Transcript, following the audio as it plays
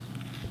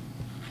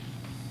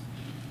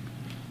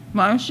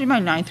Want to see my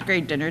 9th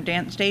grade dinner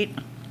dance date?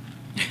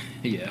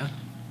 Yeah.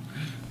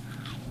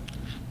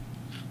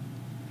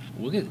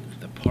 Look at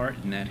the part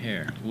in that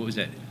hair. What was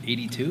that,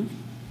 82?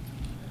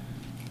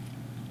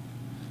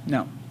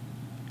 No.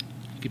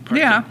 You could part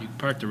Yeah. you could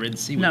part the Red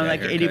Sea with No, that like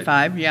haircut.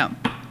 85, yeah.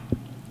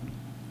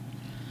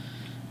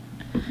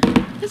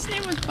 His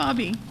name was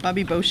Bobby.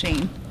 Bobby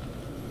Beauchene.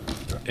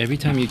 Every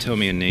time you tell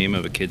me a name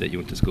of a kid that you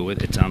went to school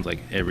with, it sounds like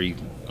The it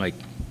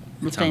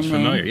sounds same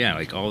familiar. name? Yeah,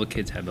 like all the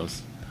kids had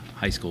those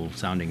high school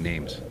sounding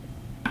names.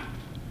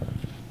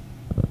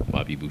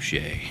 Bobby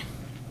Boucher.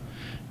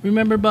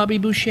 Remember Bobby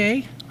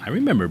Boucher? I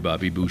remember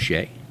Bobby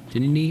Boucher.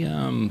 Didn't he,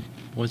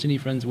 wasn't he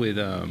friends with,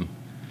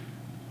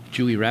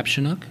 Julie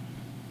Rapchinook?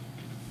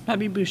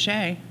 Bobby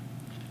Boucher.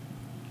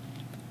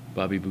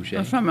 Bobby Boucher?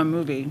 That's from a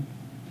movie.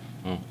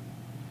 Oh.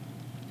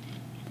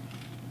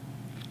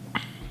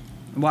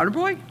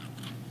 Waterboy?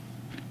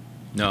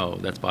 No,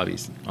 that's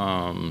Bobby's.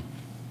 I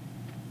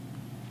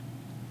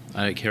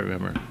can't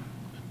remember.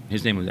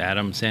 His name was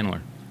Adam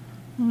Sandler.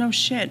 No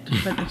shit,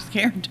 but his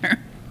character.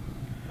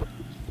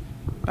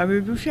 Bobby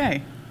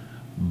Boucher.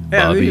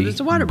 Yeah, he was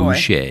the water boy.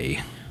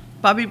 Boucher.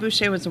 Bobby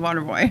Boucher was the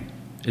water boy.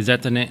 Is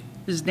that the name?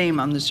 His name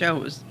on the show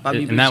was Bobby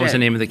Boucher. And that was the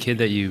name of the kid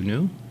that you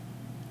knew?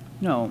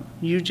 No,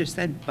 you just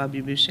said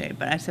Bobby Boucher,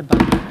 but I said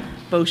Bobby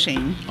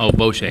Beauchene. Oh,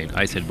 Boucher.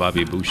 I said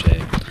Bobby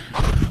Boucher.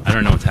 I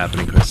don't know what's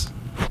happening, Chris.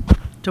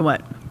 To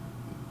what?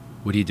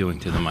 What are you doing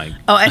to the mic?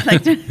 Oh, I'd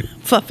like to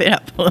fluff it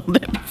up a little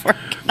bit before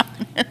I get on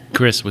it.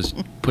 Chris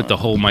put the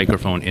whole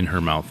microphone in her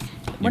mouth.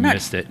 You We're not-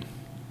 missed it.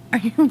 Are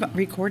you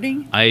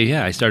recording?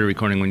 I started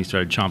recording when you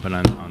started chomping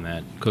on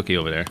that cookie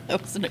over there. That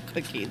wasn't a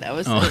cookie. That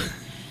was Oh.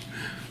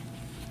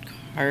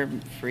 a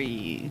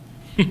carb-free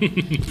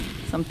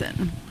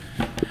something.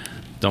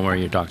 Don't worry,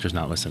 your doctor's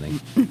not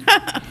listening.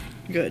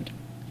 Good.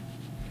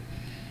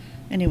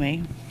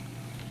 Anyway.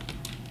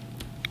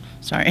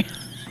 Sorry.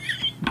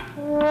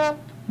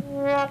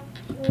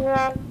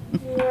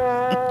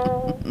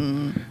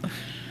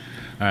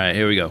 All right,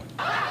 here we go.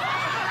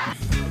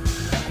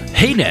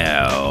 Hey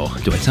now.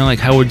 Do I sound like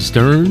Howard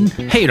Stern?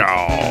 Hey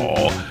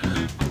now.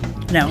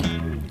 No,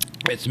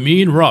 It's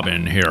me and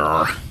Robin here.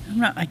 I'm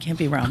not. I can't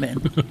be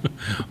Robin.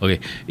 Okay,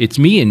 it's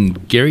me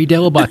and Gary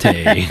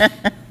Delabate.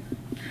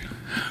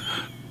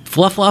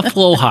 Fluff, fluff,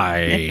 flow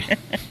high.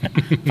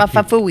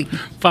 Fa-fa-fooey.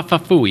 Fa fa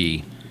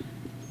fooey.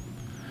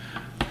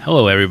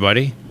 Hello,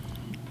 everybody.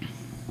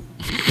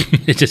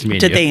 It's just me and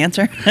Did you. they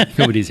answer?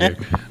 Nobody's here.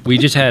 We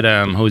just had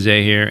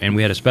Jose here, and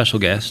we had a special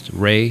guest,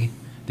 Ray,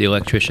 the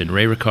electrician,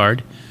 Ray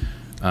Ricard.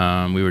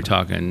 We were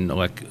talking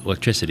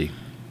electricity.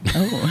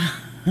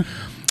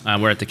 Oh.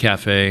 We're at the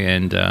cafe,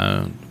 and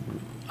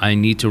I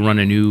need to run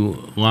a new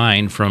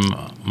line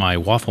from my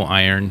waffle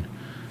iron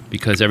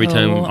because every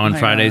time Oh, on my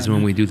Fridays God.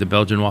 when we do the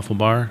Belgian waffle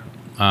bar,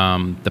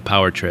 the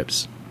power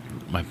trips.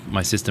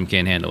 My system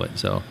can't handle it.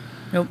 So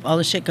Nope. All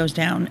the shit goes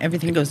down.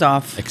 Everything goes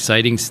off.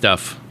 exciting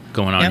stuff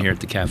going on Yep. here at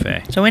the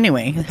cafe. So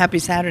anyway, happy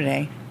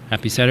Saturday.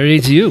 Happy Saturday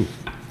to you,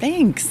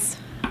 Thanks.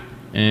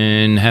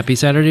 and happy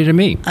Saturday to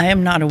me. I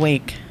am not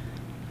awake.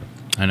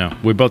 I know.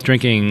 We're both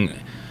drinking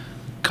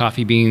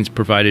coffee beans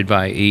provided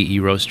by AE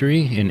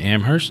Roastery in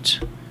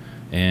Amherst,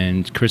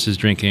 and Chris is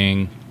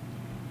drinking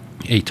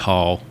a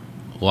tall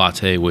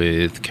latte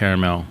with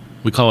caramel.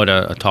 We call it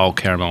a tall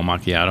caramel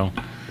macchiato.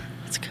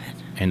 That's good.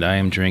 And I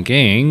am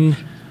drinking,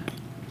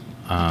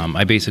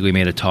 I basically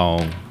made a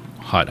tall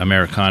hot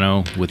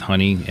Americano with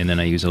honey, and then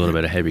I use a little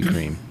bit of heavy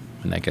cream,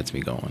 and that gets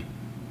me going.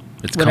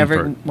 It's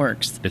Whatever comfort.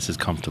 works. This is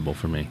comfortable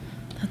for me.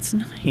 That's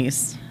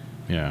nice.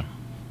 Yeah.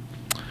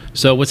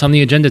 So what's on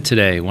the agenda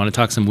today? Want to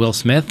talk some Will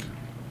Smith?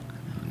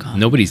 God.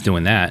 Nobody's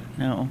doing that.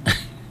 No.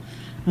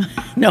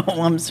 No,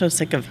 I'm so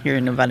sick of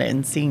hearing about it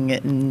and seeing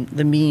it in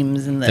the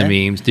memes and The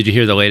memes. Did you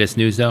hear the latest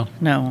news, though?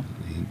 No.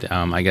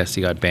 I guess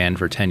he got banned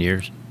for 10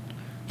 years.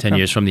 10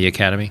 years from the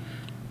Academy.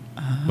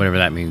 Whatever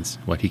that means.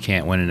 What, he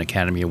can't win an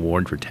Academy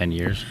Award for 10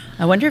 years?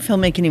 I wonder if he'll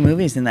make any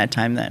movies in that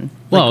time then.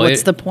 Like,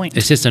 what's the point?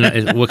 It's just,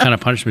 what kind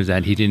of punishment is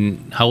that? He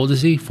didn't, how old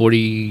is he?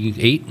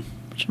 48?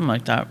 Something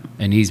like that.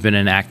 And he's been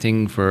in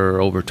acting for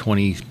over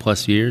 20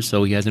 plus years,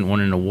 so he hasn't won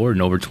an award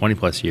in over 20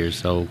 plus years.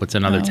 So what's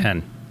another Oh.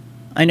 10?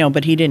 I know,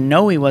 but he didn't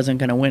know he wasn't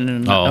going to win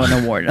an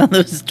award all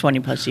those 20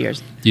 plus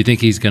years. Do you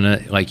think he's gonna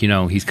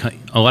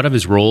a lot of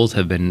his roles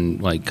have been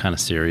like kind of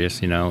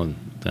serious,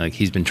 like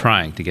he's been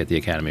trying to get the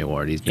Academy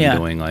Award. He's been Yeah.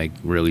 doing like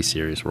really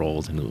serious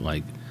roles and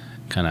like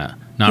kind of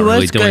not He really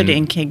was doing. good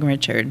in King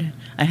Richard.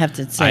 I have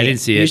to say, I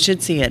didn't see You it.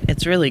 should see it.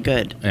 It's really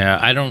good. Yeah,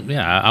 I don't.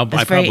 Yeah, I It's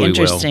very probably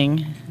interesting.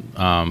 will.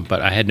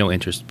 But I had no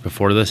interest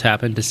before this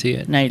happened to see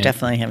it. Now you And-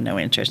 definitely have no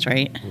interest,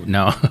 right?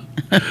 No.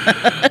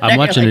 I'm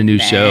watching a like, new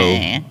nah. show.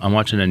 I'm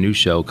watching a new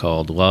show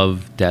called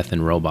Love, Death,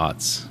 and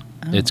Robots.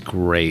 Oh. It's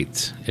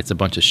great. It's a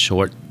bunch of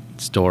short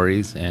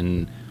stories,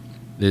 and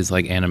there's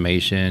like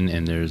animation,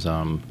 and there's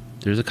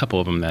a couple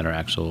of them that are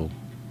actual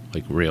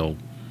like real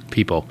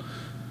people,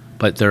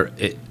 but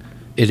it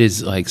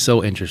is like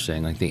so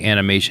interesting. Like the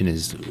animation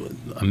is,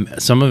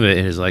 some of it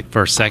is like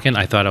for a second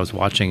I thought I was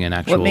watching an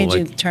actual What made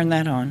you like turn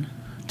that on?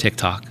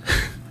 TikTok.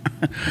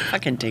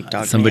 Fucking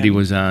TikTok. Somebody man.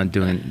 was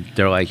doing.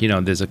 They're like,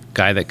 there's a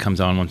guy that comes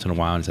on once in a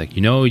while, and he's like,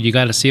 you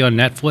got to see on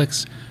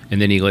Netflix,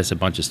 and then he lists a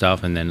bunch of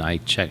stuff, and then I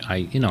checked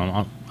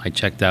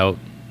out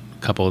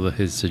a couple of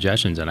his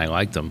suggestions, and I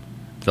liked them.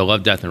 The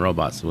Love, Death, and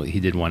Robots. He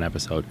did one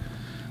episode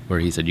where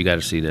he said, you got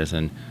to see this,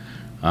 and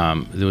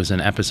there was an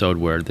episode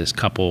where this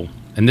couple,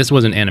 and this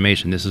wasn't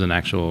animation, this is an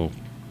actual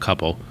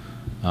couple,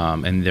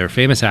 and they're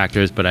famous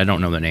actors, but I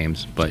don't know their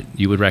names, but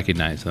you would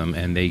recognize them,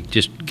 and they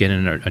just get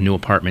in a new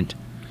apartment,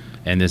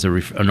 and there's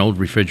an old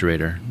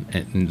refrigerator,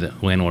 and the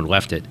landlord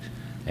left it.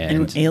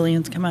 And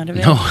aliens come out of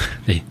it?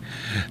 No,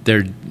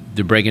 they're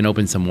breaking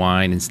open some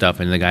wine and stuff,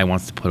 and the guy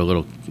wants to put a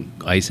little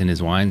ice in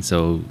his wine,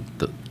 so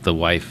the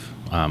wife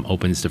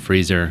opens the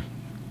freezer,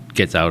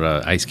 gets out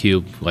an ice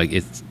cube. Like,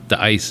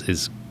 the ice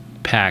is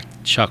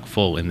packed chock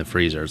full in the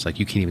freezer. It's like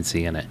you can't even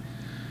see in it.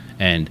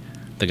 And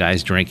the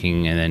guy's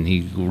drinking, and then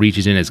he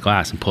reaches in his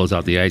glass and pulls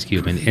out the ice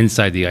cube, and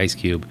inside the ice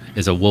cube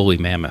is a woolly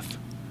mammoth,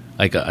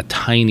 like a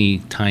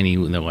tiny.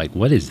 And they're like,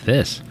 "What is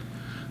this?"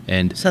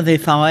 And So they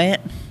thaw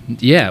it?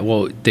 yeah,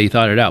 well, they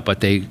thought it out, but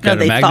they got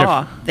No, a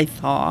thaw. They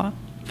thaw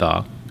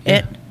Thaw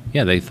it?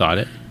 Yeah, they thought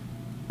it.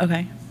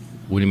 Okay.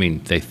 What do you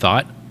mean? They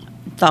thought?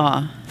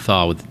 Thaw.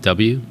 Thaw with a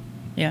W?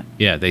 Yeah.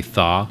 Yeah, they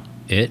thaw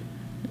it.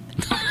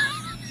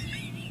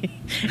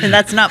 And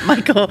that's not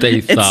Michael. They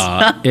It's thaw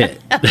not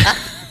it.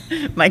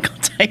 Michael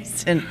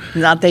Tyson.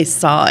 Not they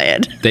saw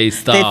it. They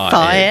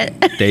thaw it.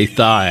 They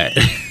thaw it.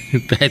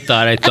 They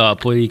thought I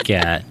thought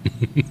pussycat.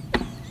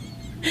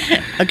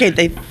 Okay,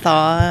 they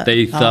thaw.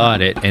 They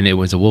thought it, and it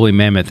was a woolly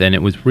mammoth, and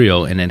it was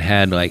real, and it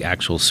had like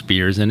actual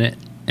spears in it.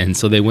 And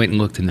so they went and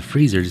looked in the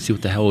freezer to see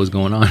what the hell was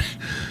going on.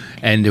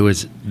 And there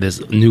was this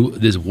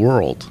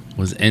world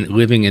was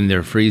living in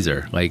their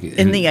freezer, like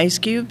In the ice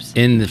cubes?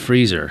 in the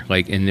freezer,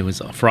 like, and there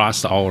was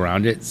frost all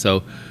around it.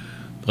 So,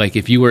 like,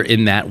 if you were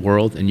in that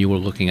world and you were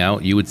looking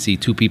out, you would see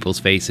two people's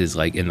faces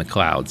like in the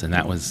clouds, and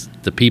that was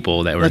the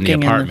people that were in Looking the in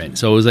the- apartment.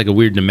 So it was like a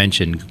weird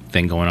dimension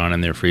thing going on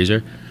in their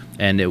freezer,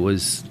 and it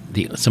was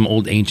some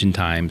old ancient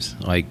times,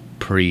 like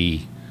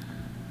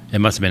it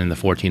must have been in the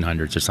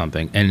 1400s or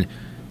something, and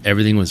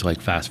everything was like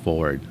fast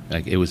forward,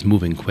 like it was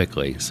moving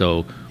quickly.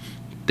 So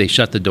they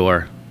shut the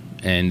door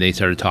and they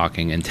started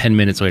talking, and 10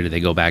 minutes later they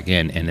go back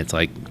in, and it's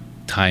like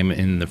time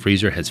in the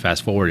freezer has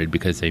fast forwarded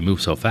because they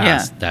move so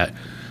fast that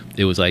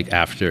it was like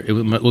it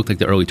looked like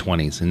the early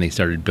 20s, and they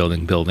started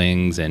building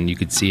buildings, and you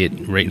could see it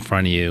right in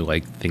front of you,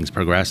 like things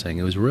progressing.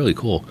 It was really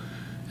cool.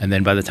 And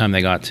then by the time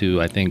they got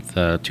to, I think,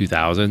 the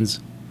 2000s,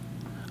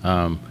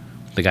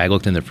 the guy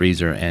looked in the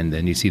freezer, and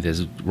then you see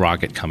this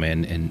rocket come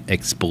in and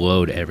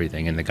explode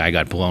everything, and the guy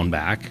got blown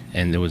back,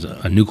 and there was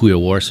a nuclear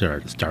war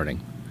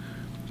starting.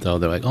 So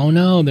they're like, "Oh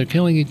no, they're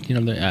killing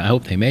it! I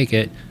hope they make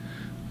it."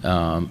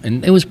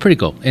 And it was pretty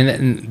cool.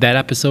 And that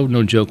episode,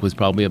 no joke, was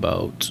probably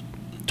about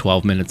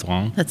 12 minutes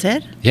long. That's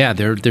it? Yeah,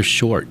 they're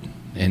short,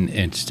 and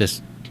it's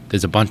just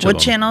there's a bunch of them.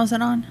 What channel is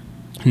it on?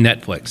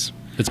 Netflix.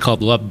 It's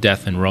called Love,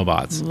 Death, and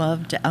Robots.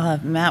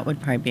 Matt would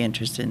probably be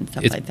interested in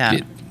stuff like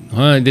that.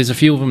 There's a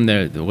few of them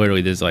there.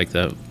 Literally,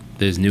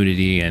 there's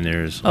nudity, and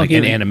there's like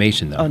an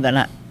animation though. Oh, they're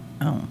not.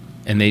 Oh,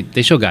 And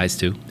they show guys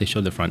too. They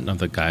show the front of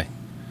the guy.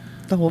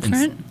 the whole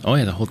front? Oh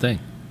yeah, the whole thing.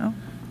 Oh,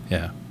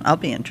 Yeah. I'll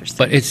be interested.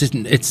 But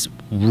it's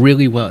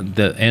really well.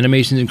 The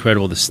animation's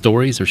incredible. The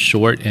stories are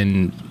short,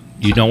 and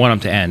you don't want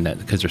them to end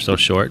because they're so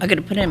short. I'm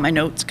going to put it in my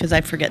notes because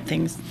I forget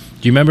things. Do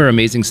you remember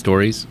Amazing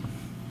Stories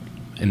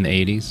in the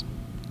 80s?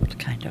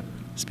 Kind of.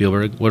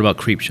 Spielberg. What about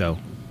Creepshow?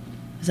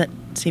 Is that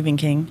Stephen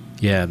King?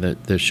 Yeah,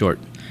 the short.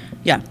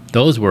 Yeah.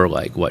 Those were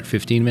like, what,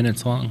 15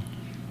 minutes long?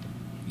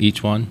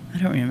 Each one? I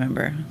don't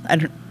remember.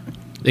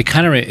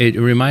 It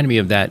reminded me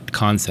of that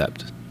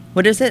concept.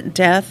 What is it?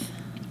 Death?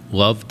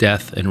 Love,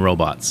 Death, and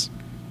Robots.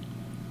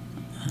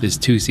 There's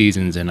 2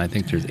 seasons, and I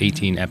think there's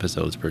 18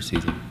 episodes per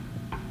season.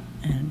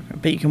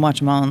 But you can watch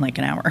them all in like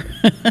an hour.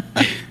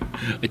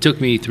 It took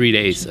me 3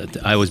 days.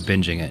 I was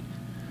binging it.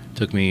 It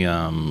took me,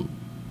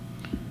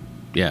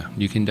 yeah,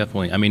 you can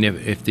definitely. I mean,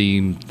 if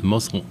the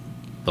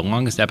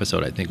longest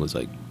episode I think was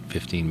like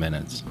 15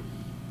 minutes.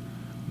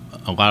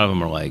 A lot of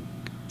them are like,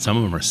 some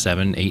of them are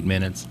 7-8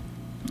 minutes.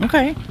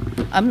 Okay.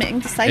 I'm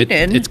excited.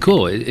 It's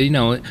cool. If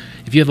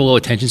you have a low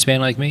attention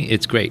span like me,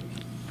 it's great.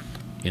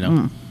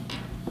 We're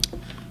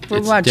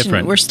It's watching.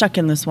 different. We're stuck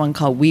in this one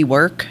called We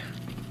Work.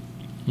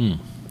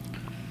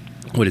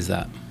 What is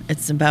that?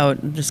 It's about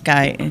this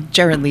guy.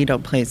 Jared Leto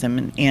plays him,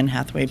 and Anne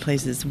Hathaway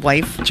plays his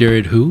wife.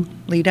 Jared who?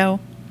 Leto.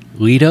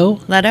 Leto?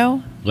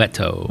 Leto.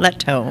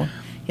 Leto.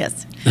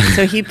 Yes.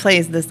 So he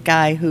plays this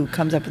guy who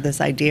comes up with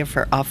this idea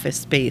for office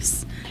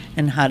space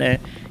and how to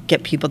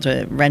get people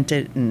to rent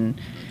it, and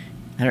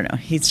I don't know.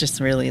 He's just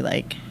really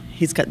like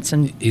he's got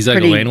some. He's like a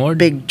pretty landlord?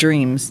 big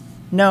dreams.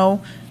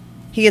 No,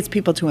 he gets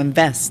people to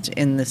invest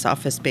in this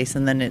office space,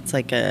 and then it's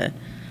like I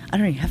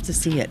don't know. You have to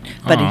see it,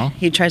 but Aw.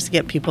 he tries to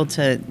get people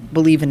to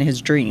believe in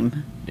his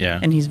dream. Yeah.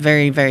 And he's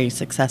very, very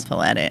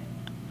successful at it.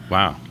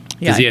 Wow.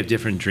 Yeah. Does he have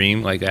different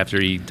dream? Like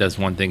after he does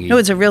one thing, No,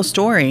 it's a real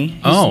story.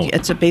 Oh.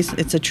 It's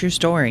a true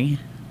story.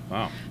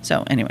 wow.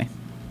 So anyway,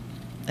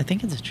 I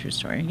think it's a true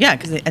story. Yeah,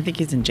 because I think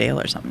he's in jail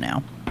or something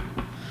now.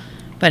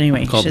 But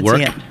anyway, Called you should Work?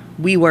 see it.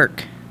 We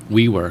Work.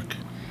 We Work.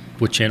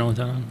 What channel is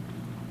that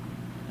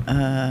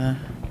on?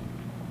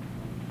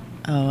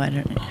 Oh, I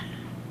don't know.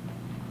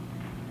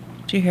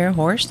 Do you hear a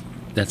horse?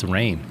 That's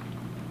rain.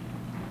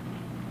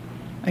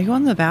 Are you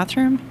in the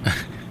bathroom?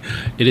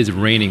 It is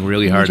raining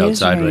really hard It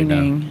is outside right now.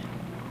 raining.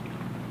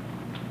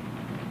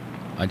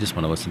 I just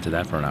want to listen to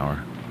that for an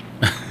hour.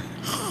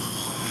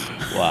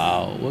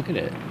 Wow, look at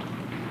it.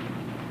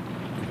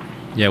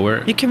 Yeah,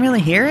 You can really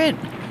hear it?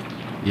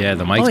 yeah,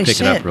 the mic's Holy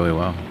picking up shit. really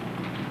well.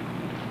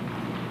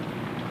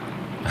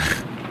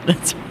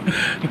 That's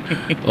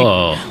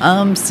Oh,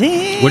 I'm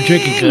singing we're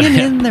drinking.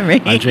 in the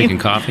rain. I'm drinking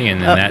coffee,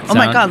 and then Oh, that. oh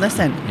my sound- God,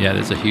 listen. Yeah,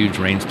 there's a huge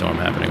rainstorm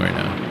happening right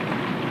now.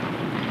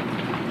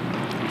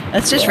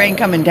 That's just rain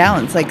coming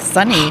down. It's like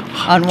sunny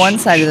on one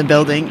side of the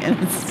building, and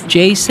it's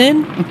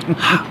Jason.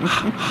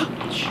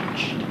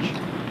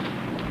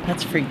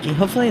 that's freaky.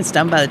 Hopefully, it's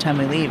done by the time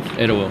we leave.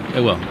 It will,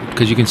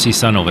 because you can see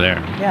sun over there.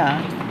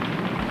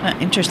 Yeah.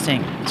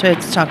 Interesting. So I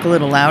have to talk a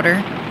little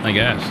louder. I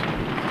guess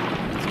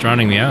it's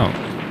drowning me out.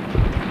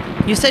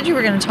 You said you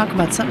were going to talk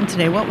about something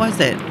today. What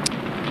was it?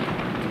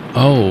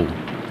 Oh,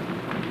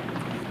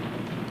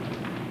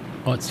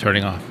 it's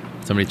turning off.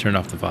 Somebody turned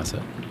off the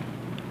faucet.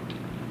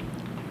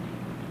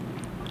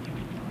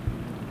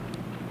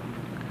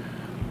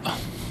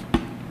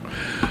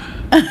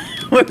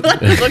 We're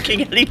like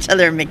looking at each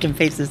other and making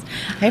faces.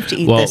 I have to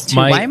eat Well, this too.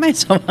 my- Why am I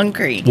so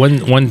hungry?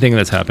 One thing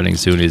that's happening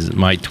soon is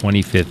my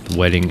 25th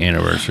wedding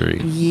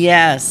anniversary,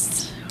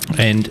 Yes.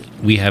 and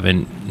we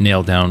haven't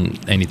nailed down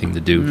anything to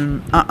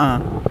do.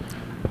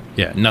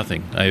 Yeah,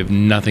 nothing. I have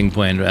nothing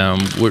planned.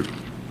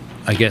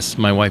 I guess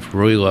my wife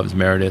really loves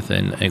Meredith,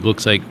 and it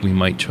looks like we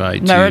might try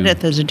to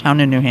Meredith is a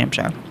town in New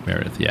Hampshire,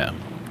 Meredith, yeah.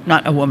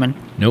 not a woman.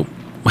 Nope.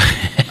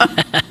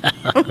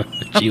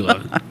 She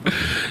loves it.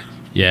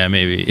 Yeah,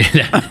 maybe. It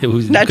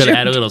could That's have your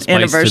added a little spice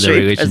to the anniversary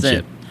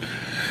relationship.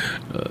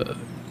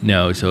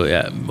 No, so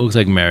yeah, it looks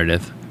like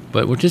Meredith.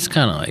 But we're just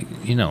kind of like,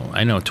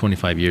 I know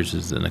 25 years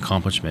is an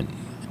accomplishment,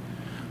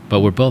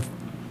 but we're both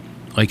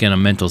like in a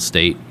mental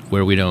state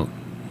where we don't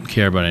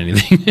care about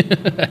anything.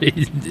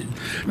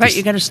 Right,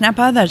 you got to snap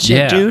out of that shit,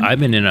 yeah, dude. I've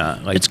been in a,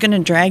 like, It's going to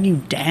drag you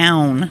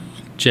down.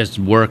 just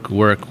work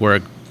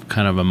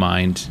kind of a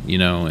mind,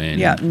 and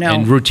Yeah, no.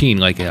 and routine.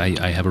 Like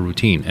I have a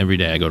routine every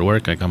day. I go to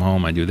work, I come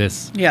home, I do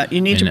this. Yeah, you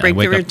need And to I break the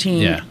wake up- routine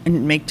yeah.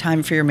 and make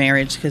time for your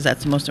marriage because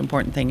that's the most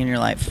important thing in your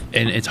life.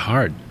 And it's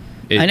hard.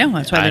 I know,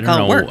 that's why they I call it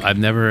don't work. I've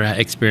never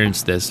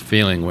experienced this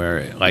feeling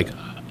where like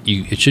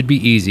it should be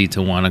easy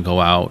to want to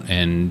go out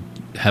and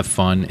have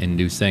fun and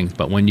do things,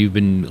 but when you've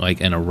been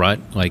like in a rut,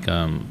 like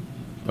a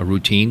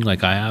routine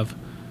like I have,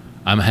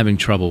 I'm having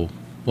trouble.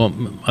 Well,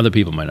 other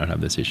people might not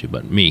have this issue,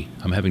 but me,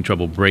 I'm having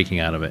trouble breaking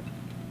out of it.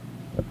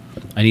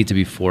 I need to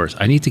be forced.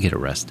 I need to get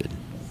arrested.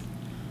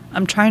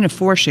 I'm trying to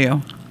force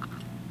you.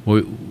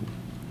 Well,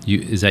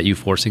 is that you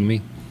forcing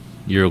me?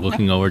 You're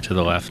looking over to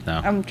the left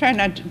now. I'm trying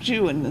not to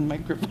chew in the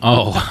microphone.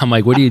 Oh, I'm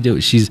like, what do you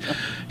do? She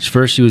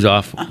was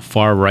off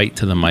far right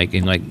to the mic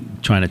and like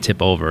trying to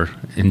tip over,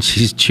 and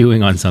she's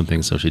chewing on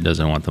something, so she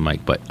doesn't want the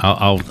mic. But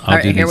I'll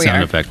right, do here the we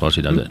sound are. effect while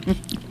she does it.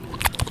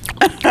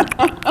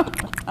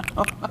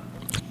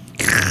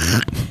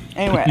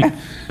 Anyway,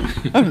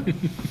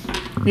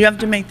 you have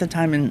to make the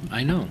time and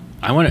I know.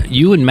 I want to.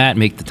 You and Matt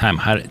make the time.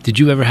 Did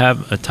you ever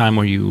have a time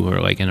where you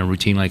were like in a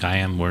routine like I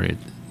am, where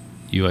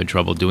you had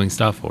trouble doing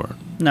stuff, or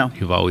no.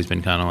 you've always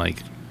been kind of like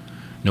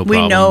no We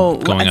problem know.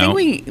 going I out?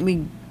 think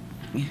we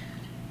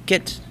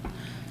get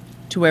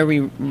to where we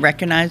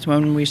recognize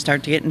when we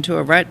start to get into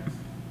a rut,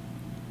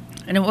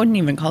 and I wouldn't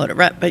even call it a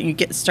rut, but you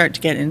start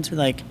to get into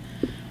like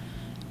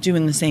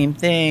doing the same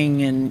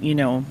thing,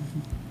 and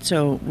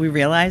so we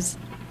realize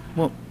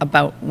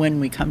about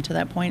when we come to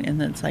that point, and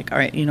then it's like, all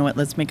right, you know what?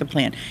 Let's make a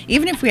plan.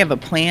 Even if we have a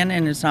plan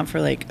and it's not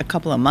for like a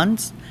couple of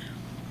months,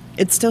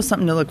 it's still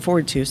something to look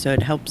forward to. So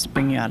it helps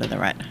bring you out of the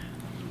rut.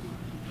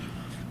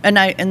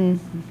 And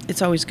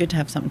it's always good to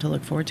have something to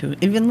look forward to,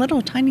 even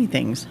little tiny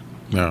things.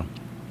 Yeah.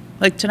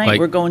 Like tonight, Like-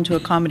 we're going to a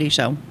comedy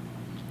show.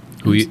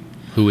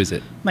 Who is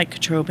it? Mike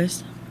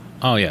Katrobis.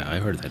 Oh yeah, I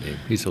heard that name.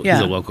 He's a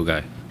Yeah. local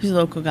guy. He's a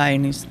local guy,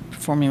 and he's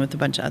performing with a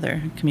bunch of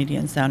other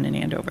comedians down in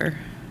Andover.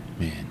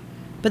 Man.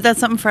 But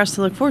that's something for us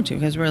to look forward to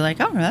because we're like,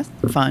 oh, that's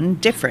fun,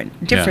 different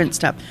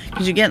stuff.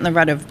 Because you get in the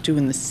rut of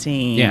doing the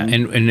same Yeah,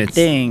 and it's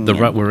thing. the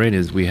rut we're in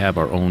is we have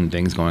our own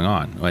things going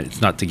on. Like, it's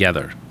not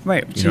together.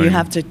 Right. You So know you what I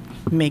have to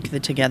make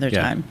the together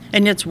Yeah. time.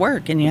 And it's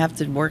work, and you have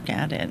to work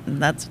at it.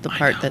 And that's the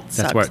part that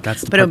sucks.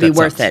 That's the but part it'll be that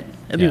worth sucks. it.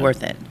 It'll Yeah. be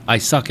worth it. I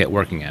suck at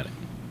working at it.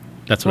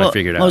 That's what I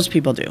figured out. Most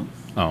people do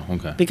Oh,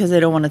 okay. because they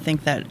don't want to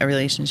think that a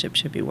relationship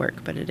should be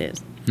work, but it is.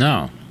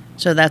 No.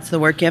 So that's the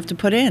work you have to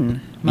put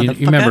in. You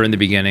remember in the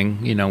beginning,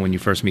 when you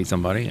first meet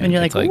somebody, And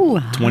you're it's like, ooh,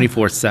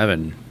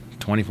 24/7.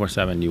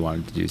 24/7 you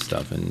wanted to do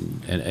stuff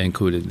and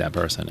included that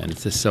person, and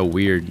it's just so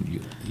weird.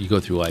 You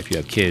go through life, you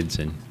have kids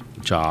and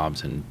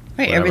jobs and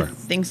Right, whatever.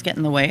 everything's getting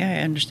in the way.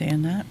 I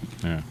understand that.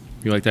 Yeah.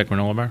 You like that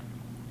granola bar?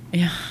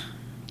 Yeah.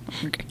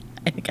 Okay.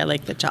 I think I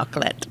like the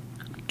chocolate.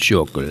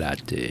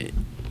 Chocolate.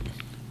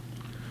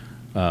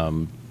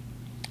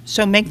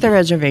 So make the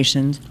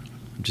reservations.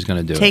 I'm just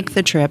gonna do Take it.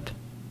 the trip.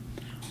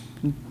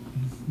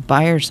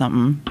 Buy her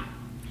something.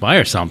 Buy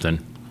her something.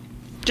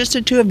 Just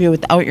the two of you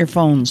without your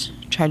phones.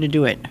 Try to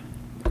do it.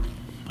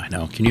 I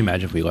know. Can you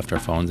imagine if we left our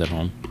phones at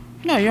home?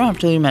 No, you don't have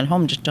to leave them at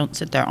home. Just don't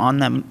sit there on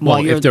them while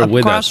Well, you're if they're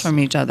with across us, from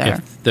each other.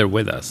 If they're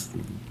with us,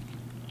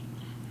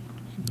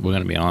 we're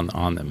gonna be on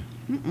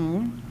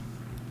them.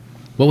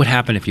 What would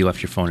happen if you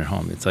left your phone at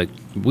home? It's like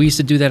we used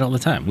to do that all the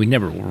time. We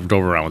never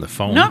drove around with a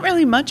phone. Not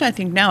really much, I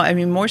think, now. I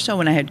mean, more so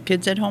when I had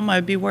kids at home,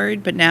 I'd be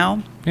worried. But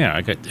now, Yeah,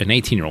 I got an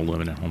 18-year-old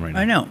living at home right now.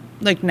 I know.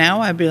 Like now,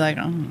 I'd be like,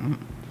 oh,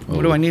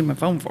 what do I need my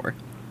phone for?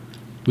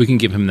 We can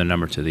give him the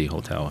number to the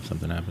hotel if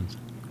something happens.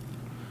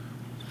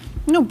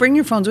 No, bring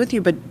your phones with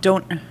you, but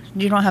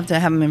you don't have to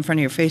have them in front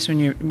of your face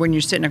when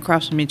you're sitting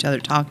across from each other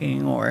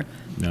talking or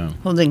No.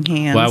 holding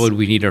hands. Why would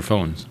we need our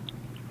phones?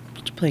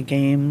 To play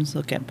games,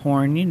 look at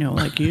porn,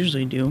 like you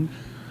usually do.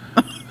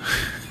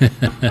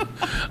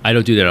 I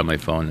don't do that on my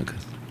phone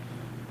because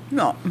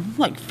No,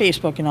 like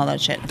Facebook and all that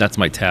shit. that's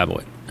my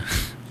tablet.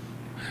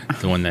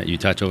 The one that you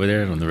touch over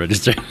there on the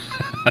register.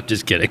 I'm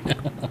just kidding.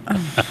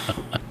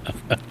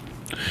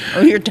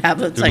 Oh, your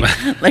tablet's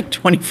like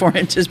 24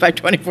 inches by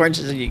 24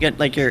 inches, and you get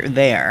like you're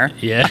there.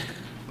 Yeah.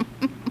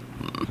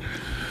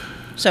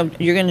 So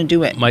you're gonna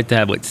do it. My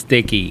tablet's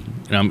sticky.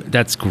 And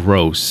that's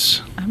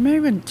gross.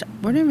 We're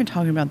not even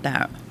talking about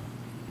that.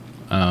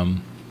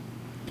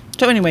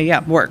 So anyway,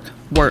 yeah, work.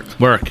 Work.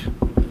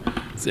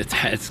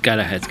 It's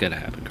gotta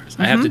happen, Chris.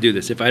 I have to do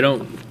this. If I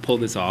don't pull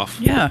this off,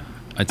 Yeah,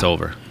 it's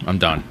over. I'm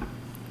done.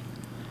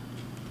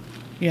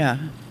 yeah.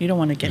 You don't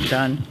want to get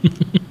done.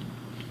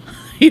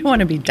 You don't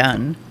want to be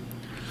done.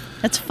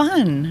 That's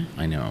fun.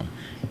 I know.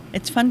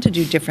 It's fun to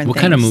do different What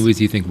things. kind of movies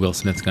do you think Will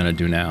Smith's gonna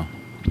do now?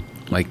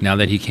 Like now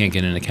that he can't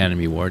get an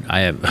Academy Award,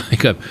 I have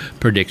like a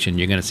prediction.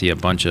 You're gonna see a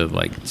bunch of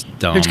like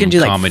dumb We're just gonna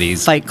do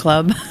comedies. like Fight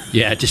Club.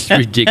 Yeah, just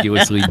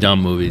ridiculously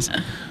dumb movies.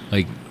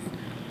 Like,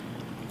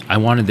 I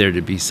wanted there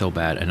to be so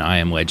bad an I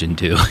Am Legend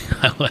too.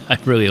 I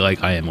really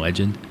like I Am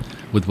Legend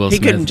with Will He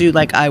Smith. couldn't do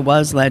like I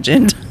Was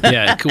Legend.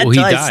 Yeah, well, he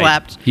Until I died.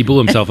 slapped. He blew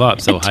himself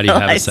up. So how do you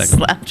have I a second?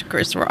 slapped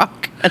Chris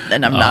Rock, and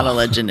then I'm not a Oh.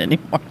 legend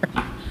anymore.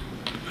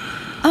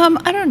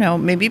 I don't know.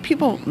 Maybe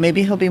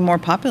he'll be more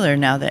popular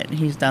now that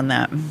he's done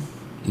that.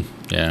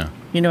 Yeah,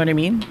 You know what I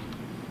mean?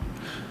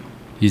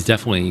 he's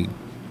definitely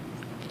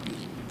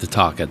the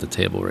talk at the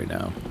table right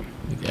now.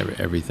 Like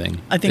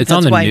everything. I think it's that's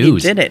on the why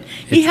news. he did it.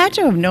 He It's- had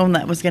to have known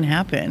that was going to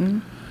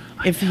happen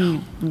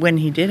when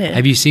he did it.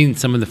 Have you seen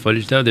some of the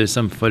footage though? There's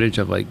some footage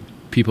of like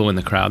people in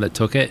the crowd that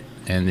took it,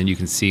 and then you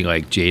can see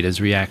like Jada's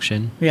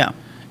reaction. Yeah.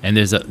 And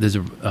there's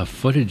a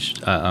footage,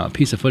 a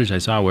piece of footage I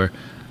saw where,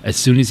 as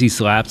soon as he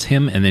slaps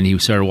him, and then he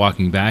started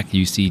walking back,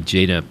 you see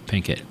Jada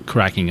Pinkett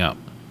cracking up,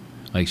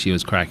 like she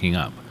was cracking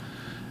up.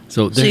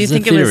 So there's you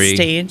think a it was theory.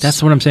 staged?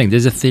 That's what I'm saying.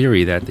 There's a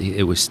theory that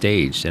it was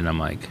staged, and I'm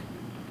like,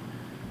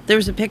 There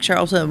was a picture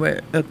also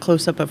where a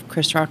close up of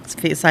Chris Rock's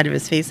side of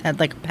his face had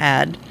like a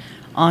pad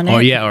on it. oh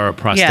yeah, or a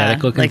prosthetic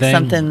yeah, looking like thing.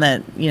 something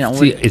that See,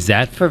 would is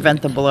that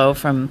prevent the blow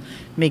from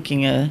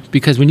making a.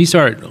 because when you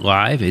saw it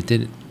live, it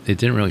didn't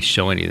really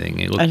show anything.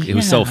 It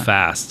was so yeah,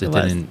 fast. It it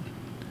was. didn't.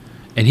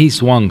 And he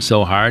swung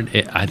so hard.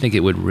 I think it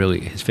would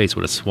his face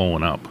would have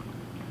swollen up.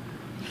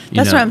 You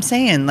That's know? what I'm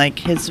saying. Like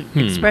his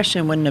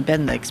expression wouldn't have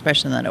been the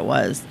expression that it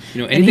was.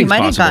 You know, and he anything's might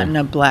have possible. gotten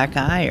a black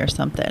eye or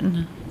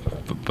something.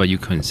 But you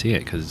couldn't see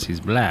it because he's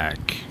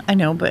black. I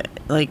know, but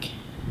like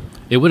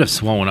It would have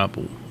swollen up.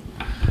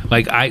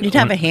 Like you'd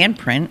have a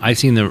handprint. I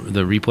seen the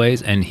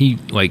replays, and he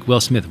like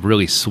Will Smith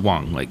really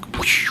swung like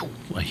whoosh,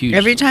 a huge.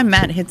 Every time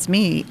Matt hits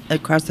me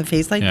across the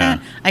face like Yeah.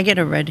 that, I get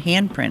a red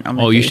handprint on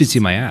my face. Oh, you should see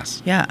my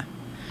ass. Yeah.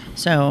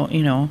 So,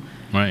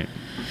 Right.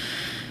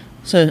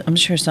 so I'm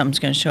sure something's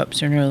going to show up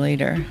sooner or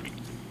later.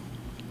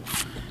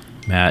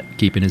 Matt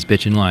keeping his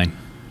bitch in line.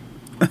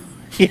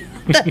 Yeah,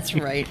 that's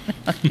right.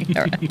 All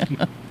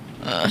right.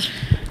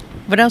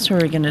 What else were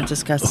we going to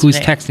discuss Who's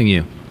today? texting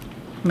you?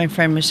 My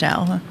friend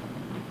Michelle.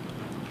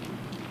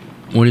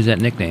 What is that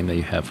nickname that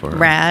you have for her?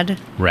 Rad.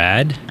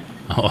 Rad?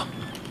 Oh.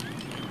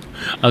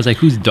 I was like,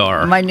 who's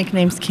Dar? My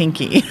nickname's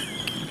Kinky.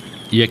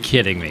 You're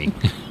kidding me.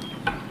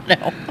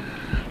 No.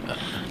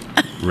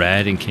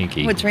 Rad and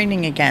kinky. It's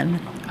raining again.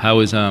 How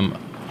is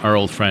our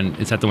old friend?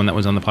 Is that the one that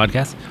was on the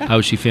podcast? How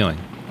is she feeling?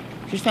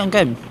 She's feeling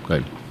good.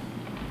 Good.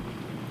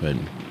 Good.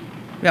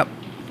 Yep.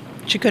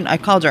 She couldn't. I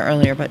called her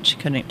earlier, but she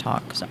couldn't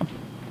talk. So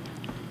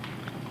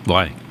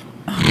Why?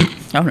 I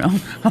don't know.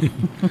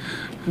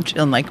 She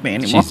didn't like me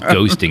anymore. She's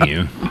ghosting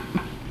you.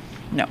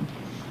 No.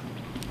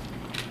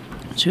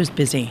 She was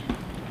busy.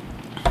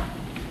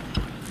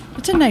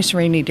 It's a nice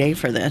rainy day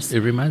for this.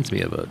 It reminds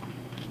me of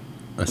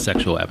a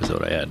sexual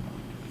episode I had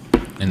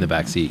in the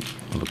backseat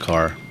of a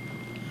car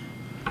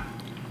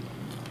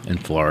in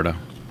Florida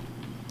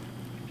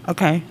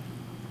Okay.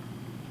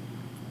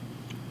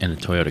 in a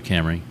Toyota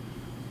Camry.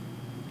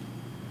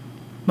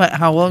 But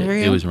how old were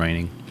you? It was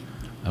raining.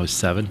 I was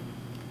 7.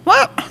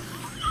 What?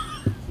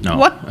 No.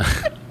 What?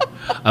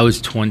 I was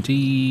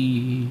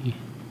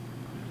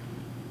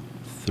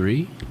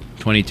 23,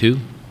 22.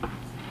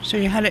 So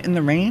you had it in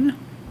the rain?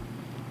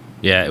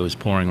 Yeah, it was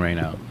pouring rain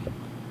out.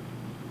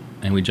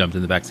 And we jumped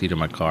in the back seat of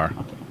my car.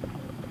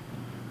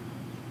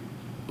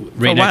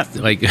 Right what?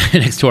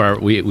 next to our,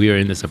 we were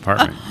in this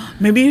apartment.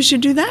 Maybe you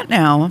should do that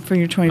now for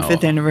your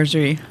 25th Oh.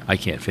 anniversary. I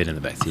can't fit in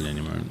the back seat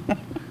anymore.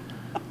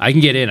 I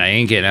can get in, I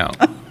ain't getting out.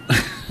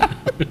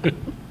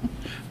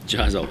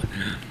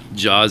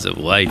 Jaws of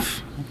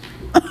life.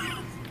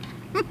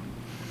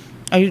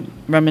 Are you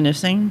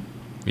reminiscing?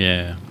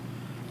 Yeah.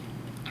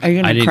 Are you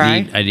I going to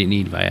cry? didn't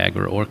need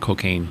Viagra or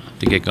cocaine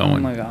to get Oh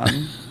going. my God.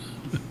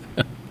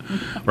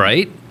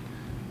 Right?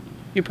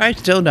 You probably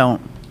still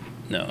don't.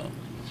 No.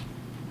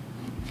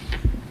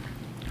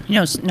 You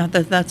know, it's not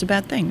that that's a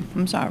bad thing.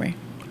 I'm sorry.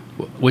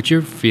 What's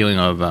your feeling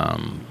of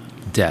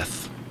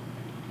death?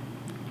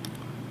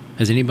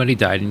 Has anybody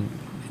died in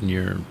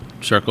your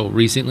circle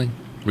recently?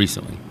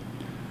 Recently.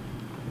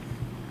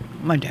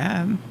 My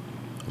dad.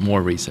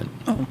 More recent.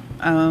 Oh,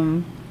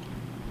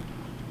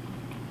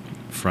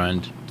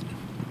 Friend.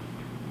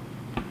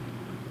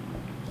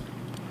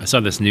 I saw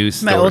this news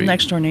story. my old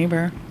next door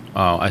neighbor.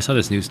 Oh, I saw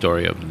this news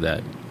story of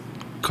that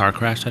car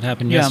crash that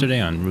happened Yeah. yesterday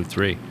on Route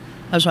 3.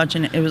 I was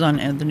watching it. It was on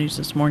the news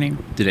this morning.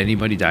 Did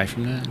anybody die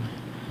from that?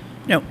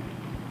 No.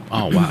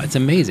 Oh, wow. It's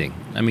amazing.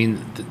 I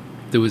mean,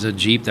 there was a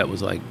Jeep that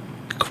was like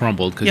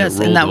crumbled because Yes, it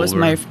rolled and that was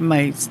over.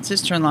 my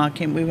sister-in-law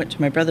came. We went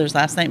to my brother's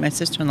last night. My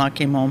sister-in-law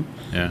came home.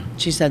 Yeah.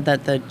 She said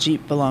that the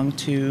Jeep belonged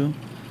to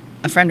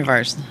a friend of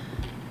ours.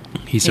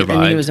 He survived.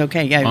 And he was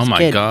okay. Yeah, he was Oh, a my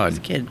kid. God. He was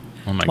a kid.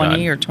 Oh, my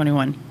 20 God. or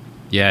 21.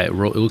 Yeah, it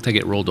looked like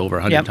it rolled over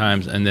 100 Yep.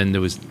 times, and then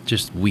there was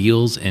just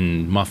wheels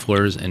and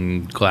mufflers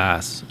and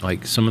glass.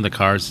 Like, some of the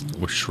cars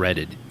were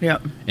shredded,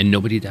 Yep. and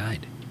nobody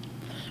died.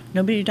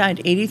 Nobody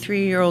died.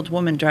 83-year-old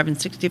woman driving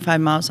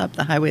 65 miles up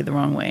the highway the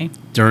wrong way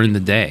During the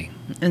day.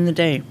 in the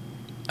day.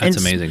 That's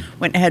And amazing.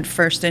 Went head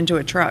first into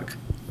a truck.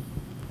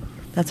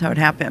 That's how it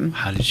happened.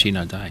 How did she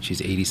not die?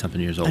 She's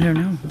 80-something years old. I don't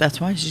know. That's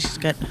why she's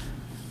got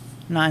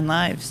 9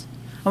 lives.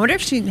 I wonder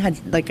if she had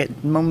like a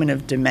moment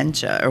of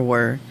dementia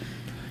or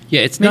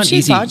Yeah, it's maybe not she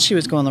easy. thought she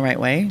was going the right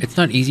way. It's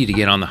not easy to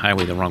get on the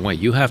highway the wrong way.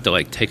 You have to,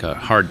 like, take a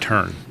hard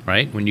turn,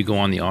 right? When you go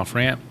on the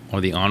off-ramp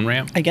or the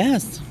on-ramp. I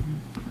guess.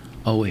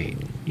 Oh, wait.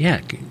 Yeah.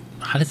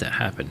 How does that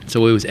happen?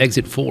 So it was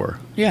exit 4,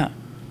 Yeah.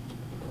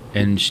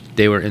 and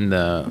they were in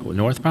the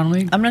northbound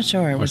lane? I'm not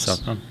sure. Or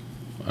southbound?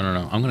 I don't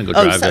know. I'm going to go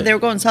Oh, drive so it. they were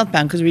going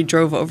southbound because we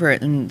drove over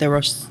it and there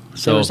was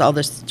So- all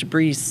this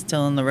debris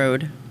still in the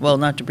road. Well,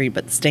 not debris,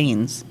 but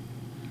stains.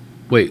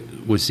 Wait,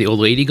 was the old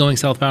lady going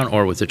southbound,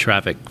 or was the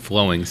traffic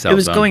flowing southbound? It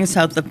was going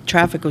south. The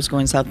traffic was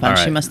going southbound.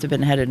 All She right. must have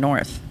been headed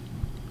north.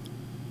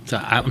 So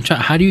I'm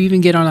trying. How do you even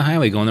get on the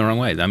highway going the wrong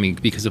way? I mean,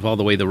 because of all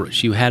the way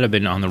she had to have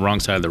been on the wrong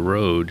side of the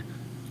road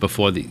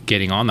before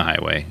getting on the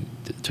highway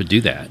to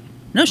do that.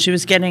 No, she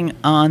was getting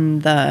on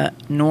the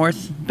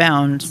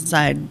northbound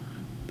side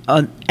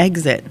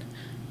exit.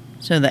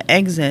 So the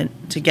exit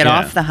to get Yeah.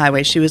 off the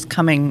highway, she was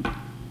coming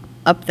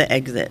up the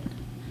exit.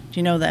 Do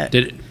you know that?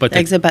 But the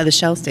exit by the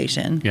Shell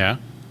station. Yeah.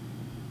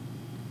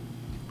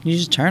 You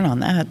just turn on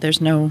that.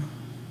 There's no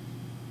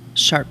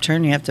sharp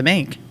turn you have to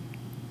make.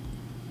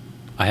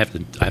 I have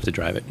to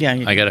drive it. Yeah,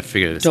 I got to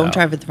figure this out. Don't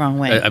drive it the wrong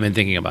way. I've been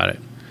thinking about it,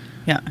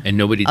 Yeah. and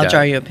nobody I'll died.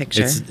 draw you a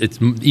picture. It's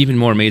even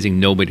more amazing.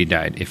 Nobody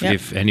died. If Yep.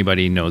 if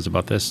anybody knows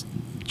about this,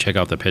 check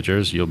out the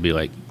pictures. You'll be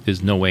like,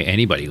 "There's no way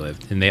anybody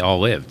lived," and they all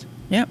lived.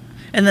 Yep.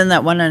 And then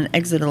that one on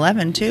exit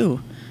 11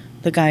 too.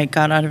 The guy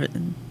got out of it.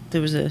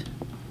 There was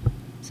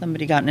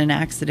somebody got in an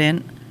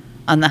accident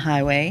on the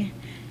highway,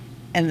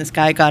 and this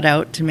guy got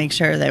out to make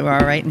sure they were all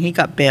right, and he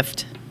got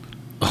biffed,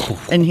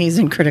 Oh, and he's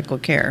in critical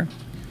care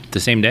the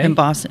same day. in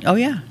Boston. Oh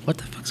yeah. What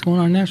the fuck's going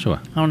on in Nashua?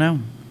 I don't know.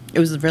 It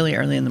was really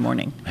early in the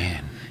morning.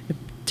 Man, It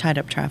tied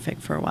up traffic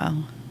for a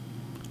while.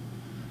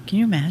 Can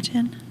you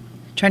imagine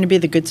trying to be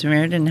the good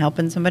Samaritan and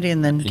helping somebody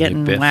and then you get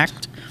getting biffed.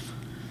 whacked?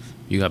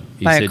 you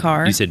By a said,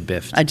 car? You said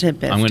biffed. I did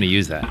biffed. I'm going to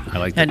use that. I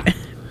like that. And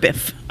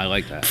biff. I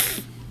like that.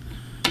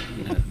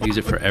 Use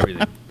it for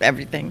everything.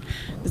 Everything.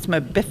 It's my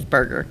biff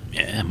burger.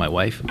 Yeah, my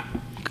wife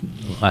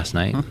last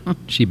night,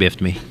 she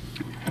biffed me.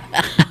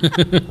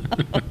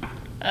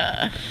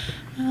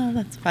 Oh,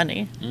 that's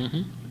funny.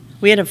 Mm-hmm.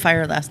 We had a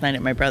fire last night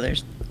at my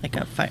brother's, like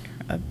a fire.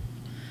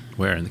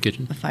 Where, in the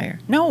kitchen? A fire.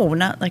 No,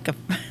 not like a.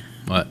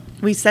 What?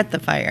 We set the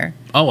fire.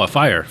 Oh, a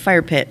fire.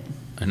 Fire pit.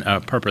 And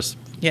purpose.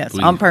 Yes,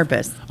 We- on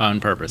purpose. On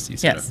purpose, you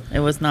said. Yes, it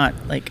was not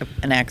like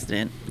an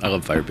accident. I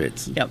love fire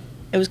pits. Yep.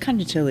 It was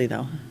kind of chilly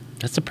though.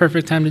 That's the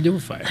perfect time to do a I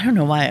fire. don't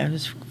know why I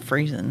was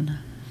freezing.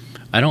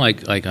 I don't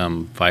like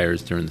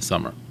fires during the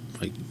summer.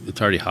 Like,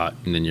 it's already hot,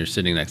 and then you're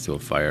sitting next to a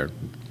fire,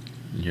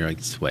 and you're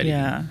like sweating.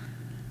 Yeah.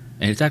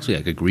 And it's actually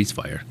like a grease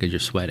fire because you're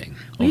sweating.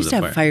 We over used to the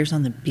have fire. fires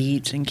on the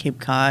beach in Cape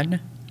Cod.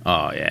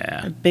 Oh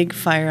yeah, A big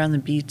fire on the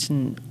beach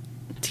in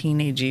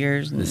teenage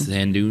years. And, the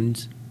sand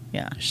dunes.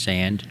 yeah.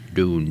 Sand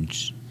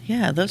dunes.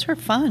 Yeah, those were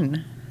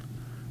fun.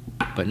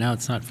 But now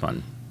it's not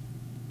fun.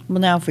 Well,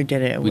 now if we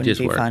did it, it We wouldn't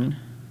just be work. fun.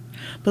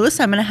 But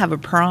listen, I'm going to have a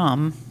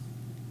prom.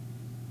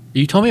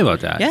 You told me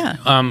about that. Yeah.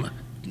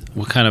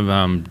 What kind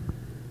of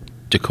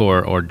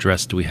decor or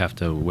dress do we have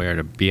to wear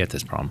to be at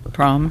this prom?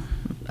 Prom.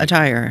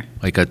 attire,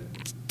 Like a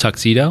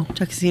tuxedo?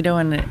 tuxedo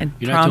and a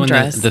You're not prom doing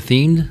dress. the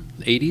themed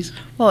 80s?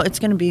 Well, it's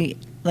going to be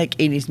like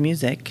 80s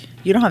music.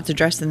 You don't have to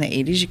dress in the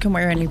 80s. You can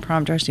wear any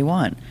prom dress you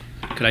want.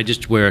 Could I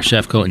just wear a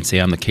chef coat and say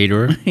I'm the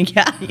caterer,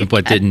 Yeah, you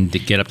but can.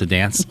 didn't get up to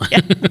dance? Yeah.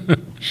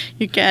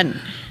 You can.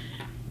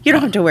 You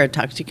don't have to wear a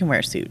tux. You can wear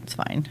a suit. It's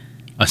fine.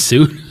 A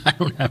suit? I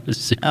don't have a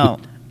suit. Oh,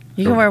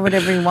 you can wear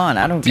whatever you want.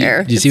 I don't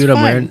care. Do you see It's what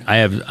I'm fun.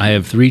 wearing? I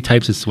have 3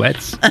 types of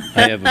sweats.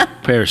 I have a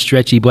pair of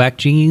stretchy black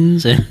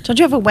jeans. Don't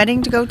you have a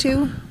wedding to go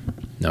to?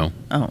 No,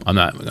 Oh.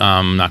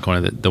 I'm not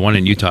going to the one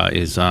in Utah.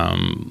 Is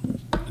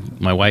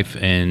my wife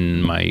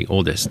and my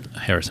oldest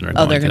Harrison are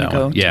going they're to gonna that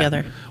go one. Yeah,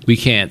 together. we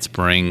can't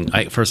spring.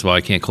 First of all,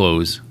 I can't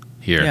close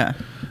here. Yeah.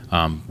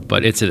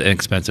 But it's an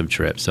expensive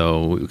trip,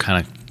 so we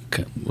kind of,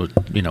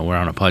 we're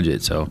on a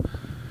budget. So,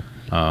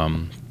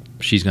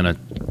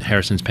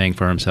 Harrison's paying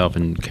for himself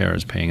and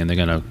Kara's paying, and they're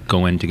gonna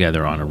go in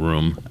together on a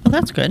room. Well,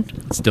 that's good.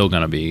 It's still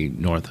gonna be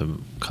north of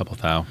a couple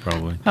thou,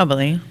 probably.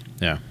 Probably.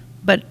 Yeah.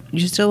 But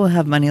you still will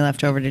have money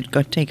left over to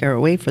go take her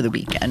away for the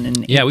weekend.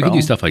 In Yeah, we could do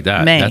April. stuff like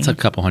that. May. That's a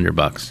couple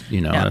 $100.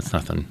 Yeah. That's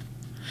nothing.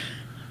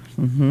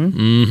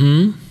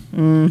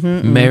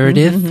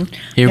 Meredith,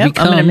 here Yep, we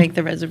come. I'm going to make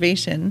the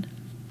reservation.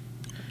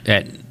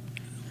 At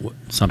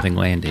something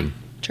landing.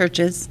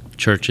 Churches.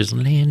 Church's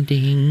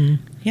Landing.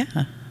 Yeah.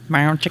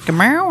 Meow, chicka,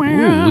 meow, Ooh,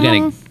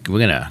 meow. we're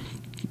gonna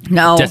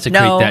No,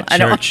 desecrate no, that I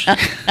don't-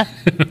 church.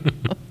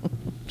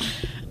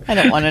 I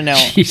don't want to know.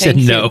 She said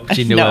Thank no. you.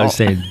 She knew what I No. was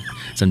saying.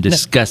 Some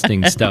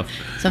disgusting stuff.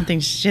 Something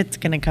shit's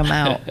going to come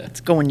out.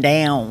 It's going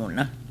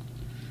down.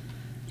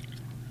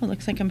 Oh,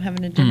 looks like I'm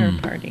having a dinner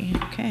party.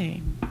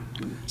 Okay.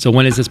 So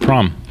when is this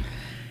prom?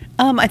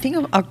 I think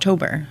of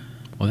October.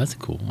 Well, that's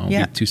cool. I won't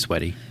Yeah. be too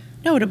sweaty.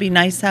 No, it'll be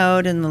nice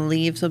out and the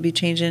leaves will be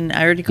changing.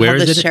 I already Where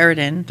called is the it?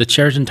 Sheridan. The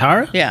Sheraton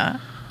Tara? Yeah.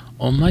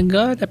 Oh my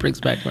God, that brings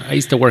back. I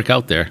used to work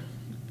out there,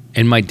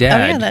 and my Oh,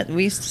 dad. yeah,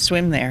 we used to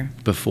swim there.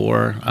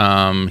 Before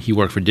he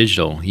worked for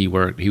Digital. He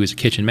was a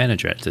kitchen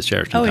manager at the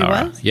Sheraton Oh, he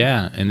Tower. was?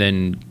 Yeah, and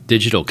then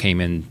Digital came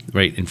in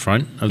right in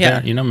front of Yeah.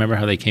 that. Remember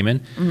how they came in?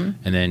 Mm-hmm.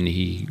 And then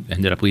he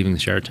ended up leaving the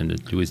Sheraton to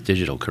do his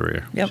digital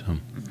career. Yep. So,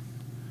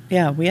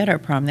 Yeah, we had our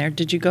prom there.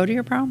 Did you go to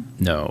your prom?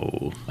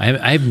 no,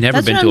 I've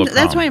never been what to a I'm- prom.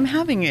 That's why I'm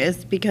having it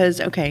is because,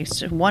 okay,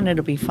 so one,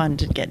 it'll be fun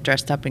to get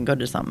dressed up and go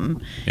to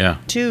something. Yeah.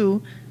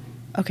 Two,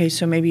 okay,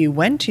 so maybe you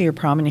went to your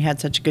prom and you had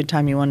such a good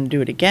time you want to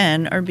do it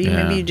again. Or B,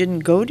 Yeah. maybe you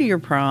didn't go to your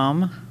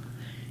prom.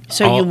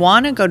 So All- you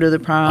want to go to the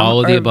prom. All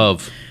of the or,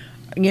 above.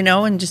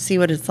 And just see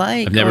what it's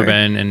like. I've never or-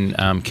 been,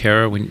 and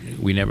Kara,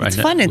 we never. It's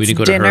fun. It's we didn't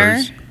go dinner. to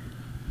hers.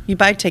 You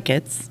buy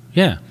tickets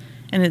Yeah.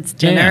 and it's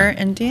Yeah, dinner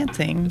yeah. and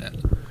dancing.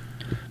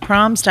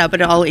 Prom style,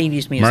 but all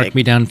 80s music. Mark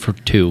me down for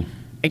 2.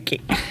 Okay.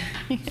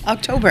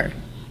 October.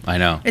 I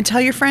know. And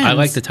tell your friends. I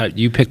like the time.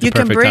 You picked the You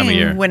can perfect time of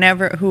year.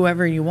 bring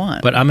whoever you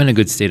want. But I'm in a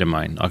good state of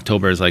mind.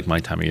 October is like my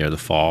time of year, the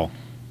fall.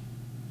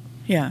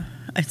 Yeah,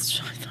 I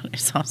thought I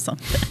saw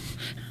something.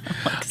 I'm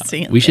like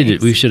seeing We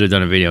things. should have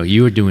done a video.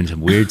 You were doing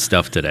some weird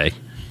stuff today.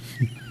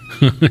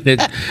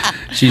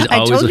 She's I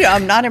always told you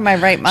I'm not in my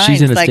right mind.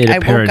 she's in a like state I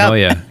of woke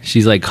paranoia. up,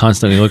 She's like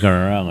constantly looking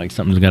around like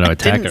something's going to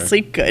attack didn't her.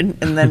 sleep good,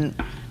 and then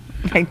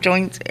my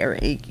joints are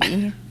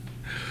achy.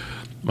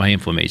 My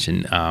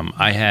inflammation.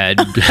 I had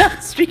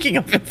Speaking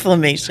of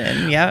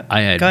inflammation, yeah,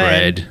 I had go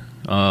ahead. bread.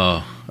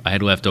 Oh, I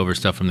had leftover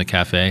stuff from the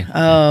cafe.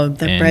 Oh,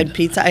 the And- bread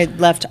pizza! I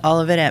left all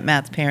of it at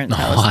Matt's parents' Oh,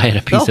 house. I had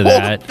a piece the of whole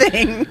that.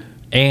 thing.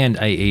 And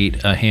I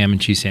ate a ham and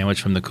cheese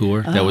sandwich from the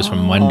cooler. That was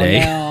from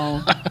Monday.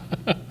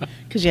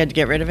 Because you had to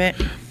get rid of it.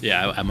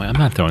 Yeah, I'm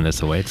not throwing this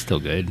away. It's still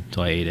good.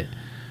 So I ate it.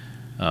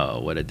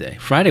 Oh, what a day.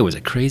 Friday was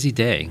a crazy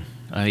day.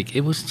 Like,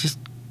 it was just,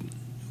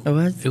 It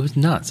was. it was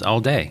nuts all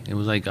day. It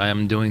was like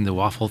I'm doing the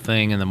waffle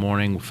thing in the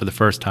morning for the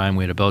first time.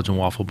 We had a Belgian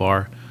waffle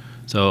bar.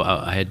 So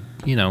I had,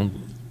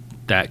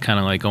 that kind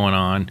of like going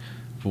on,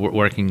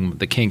 working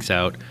the kinks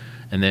out.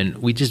 And then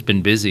we just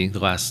been busy the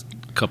last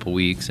couple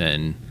weeks.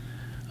 And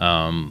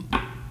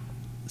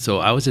so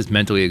I was just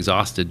mentally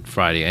exhausted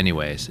Friday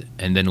anyways.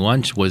 And then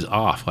lunch was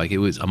off.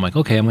 I'm like,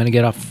 okay, I'm going to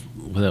get off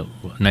with a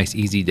nice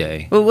easy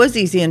day. Well, it was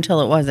easy until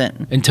it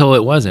wasn't. Until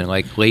it wasn't.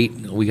 Like late,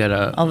 we got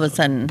All of a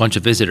sudden, a bunch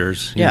of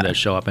visitors Yeah. that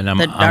show up. And I'm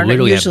that aren't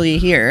literally usually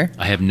here.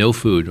 I have no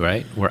food,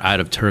 right? We're out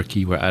of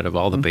turkey. We're out of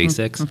all the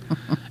basics.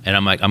 And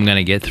I'm like, I'm going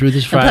to get through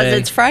this Plus, Friday.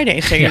 it's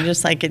Friday, so you're Yeah.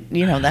 just like,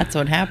 that's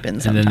what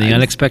happens. And then the sometimes.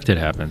 unexpected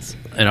happens.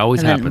 It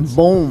always And then happens.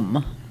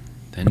 boom.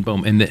 Then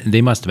boom. And they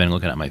must have been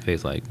looking at my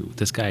face like,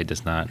 this guy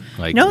does not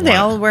like. No, they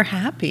wanna- all were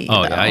happy.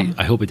 Oh, though. yeah,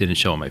 I hope it didn't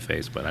show on my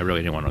face, but I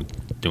really didn't want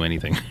to do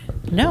anything.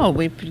 No,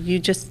 you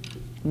just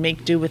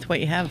make do with what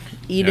you have.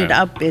 Eat it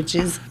Yeah. up,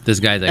 bitches. This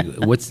guy's like,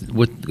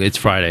 it's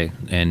Friday,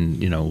 and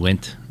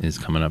Lent is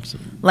coming up.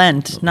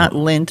 Lent, not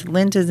lint.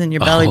 Lint is in your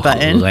belly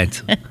button.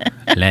 Lent.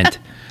 Lent.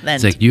 Lent.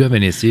 It's like, do you have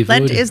any seafood?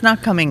 Lent is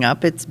not coming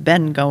up. It's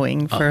been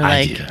going Oh, for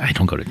I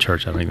don't go to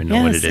church. I don't even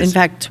know what it is. In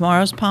fact,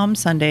 tomorrow's Palm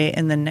Sunday,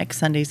 and then next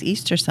Sunday's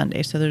Easter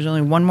Sunday. So there's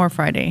only one more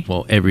Friday.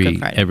 Well, Good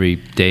Friday. every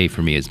day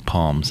for me is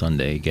Palm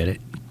Sunday. Get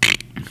it?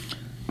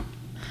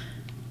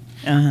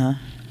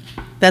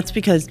 That's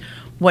because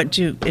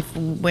if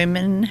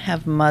women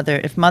have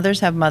if mothers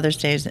have Mother's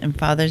Days and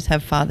fathers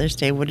have Father's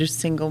Day, what do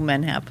single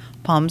men have?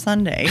 Palm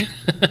Sunday.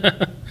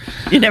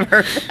 You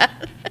never heard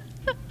that?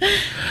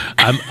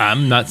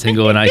 I'm not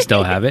single and I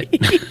still have it.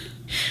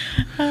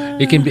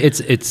 It can be,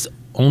 it's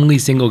only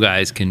single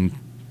guys can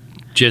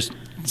just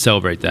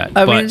celebrate that.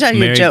 I'm gonna tell you a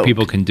married joke.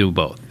 people can do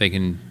both. They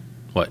can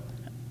what?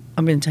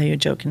 I'm going to tell you a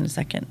joke in a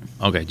second.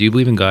 Okay. Do you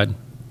believe in God?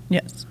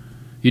 Yes.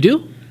 You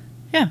do?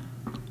 Yeah.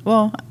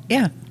 Well,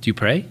 yeah. Do you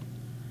pray?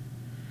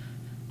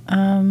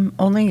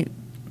 Only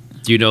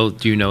Do you know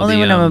only the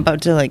when I'm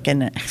about to like get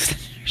in an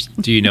accident or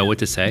something. do you know what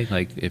to say?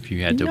 Like if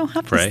you had You to don't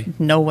have pray?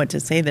 to know what to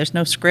say. There's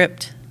no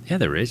script. Yeah,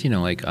 there is.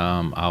 like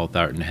Our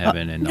art in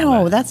heaven and all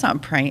No, that. that's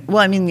not praying. Well,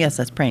 I mean, yes,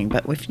 that's praying.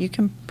 But if you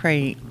can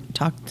pray,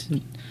 talk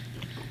to.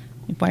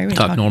 Why are we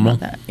Talk talking normal?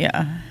 about that?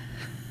 Yeah.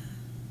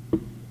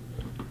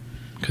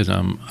 Because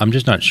I'm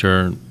just not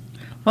sure.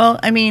 Well,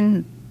 I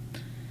mean,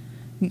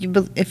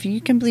 if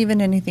you can believe in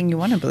anything you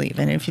want to believe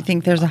in, if you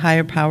think there's a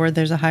higher power,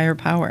 there's a higher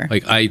power.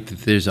 Like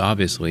there's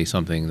obviously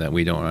something that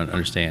we don't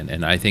understand,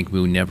 and I think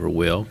we never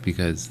will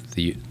because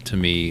to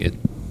me,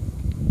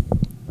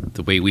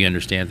 the way we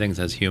understand things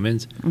as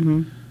humans,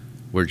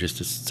 we're just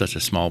such a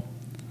small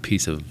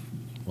piece of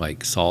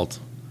like salt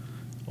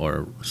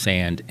or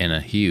sand in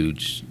a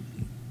huge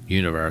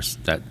universe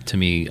that to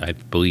me I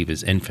believe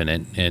is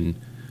infinite, and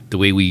the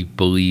way we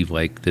believe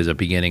like there's a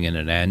beginning and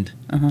an end,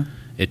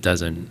 it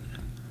doesn't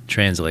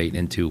translate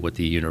into what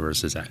the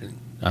universe is at.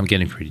 I'm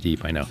getting pretty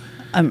deep, I know.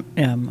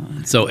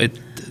 So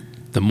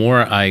the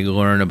more I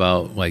learn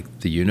about like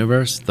the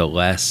universe, the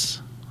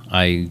less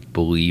I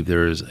believe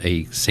there's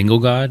a single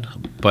God,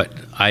 but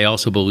I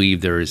also believe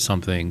there is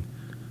something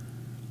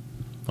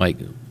like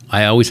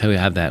I always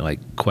have that like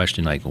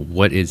question like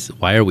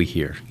why are we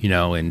here?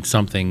 And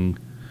something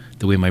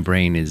the way my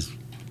brain is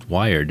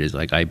wired is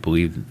like I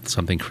believe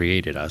something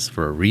created us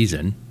for a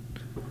reason.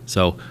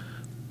 So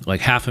like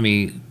half of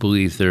me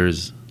believes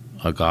there's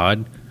a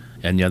God,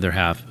 and the other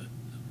half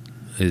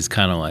is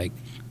kind of like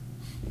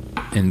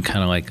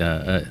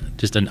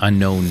just an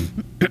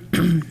unknown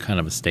kind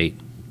of a state.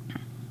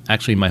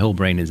 Actually, my whole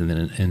brain is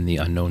in the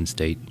unknown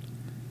state.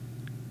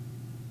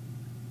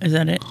 Is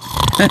that it?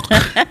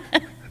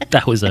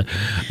 That was a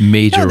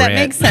major No, that rant.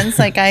 makes sense.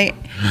 Like I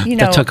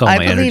took all I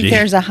my believe energy.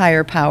 there's a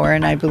higher power,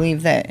 and I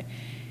believe that,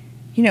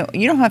 you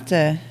don't have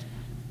to,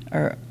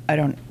 or I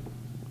don't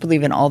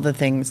believe in all the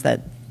things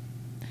that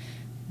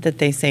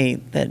they say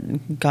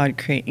that God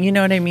create. You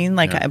know what I mean?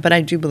 Like, Yeah. but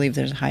I do believe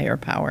there's a higher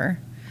power.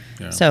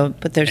 Yeah. So,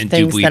 but there's And do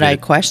you things believe that I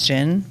it-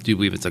 question. Do you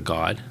believe it's a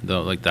God?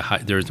 Though, like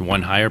there's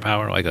one higher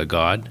power, like a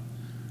God,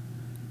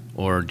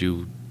 or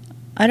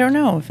I don't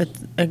know if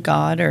it's a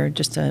God or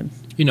just a.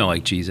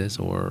 like Jesus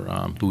or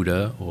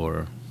Buddha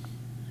or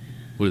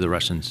what do the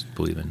Russians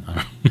believe in? I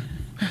don't know.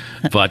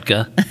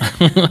 Vodka.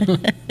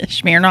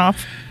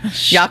 Smirnoff.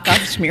 Yakov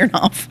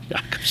Smirnoff.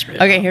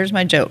 Okay, here's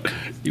my joke.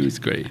 He was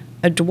great.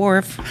 A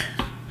dwarf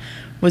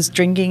was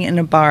drinking in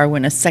a bar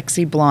when a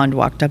sexy blonde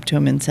walked up to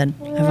him and said,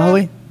 I've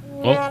always...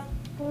 Oh,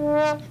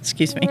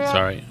 Excuse me.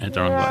 sorry, I hit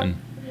the wrong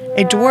button.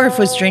 A dwarf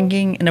was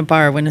drinking in a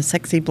bar when a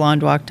sexy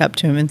blonde walked up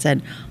to him and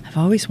said, I've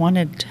always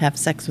wanted to have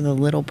sex with a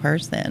little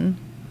person.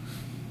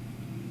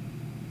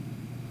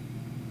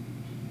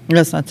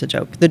 That's not a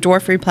joke. The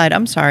dwarf replied,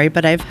 I'm sorry,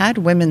 but I've had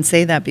women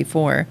say that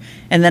before.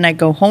 And then I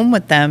go home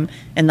with them,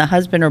 and the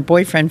husband or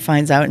boyfriend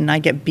finds out, and I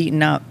get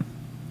beaten up.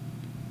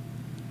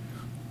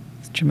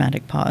 It's a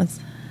dramatic pause.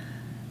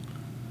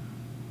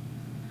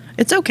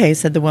 It's okay,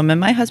 said the woman.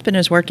 My husband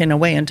is working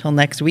away until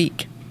next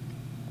week.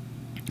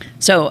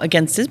 So,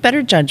 against his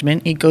better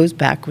judgment, he goes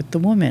back with the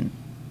woman.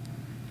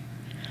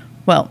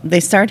 Well, they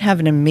start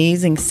having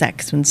amazing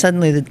sex when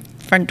suddenly the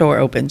front door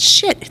opens.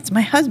 Shit, it's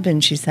my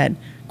husband, she said.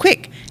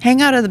 Quick,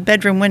 hang out of the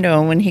bedroom window,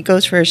 and when he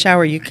goes for a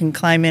shower, you can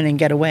climb in and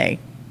get away.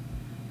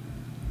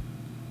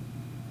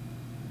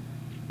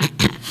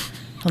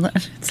 Hold on,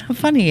 it's not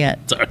funny yet.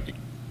 Sorry.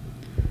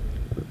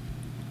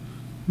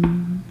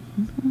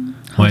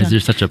 Why is there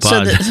such a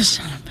pause?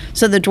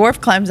 So the dwarf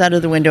climbs out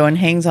of the window and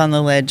hangs on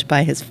the ledge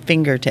by his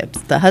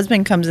fingertips. The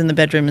husband comes in the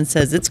bedroom and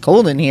says, it's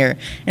cold in here,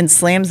 and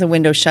slams the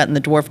window shut, and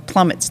the dwarf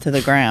plummets to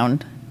the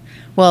ground.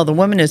 Well, the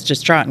woman is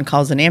distraught and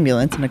calls an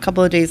ambulance, and a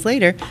couple of days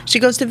later, she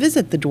goes to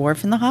visit the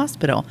dwarf in the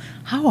hospital.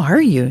 How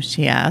are you?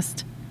 She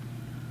asked.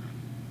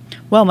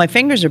 Well, my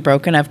fingers are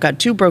broken. I've got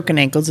 2 broken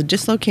ankles, a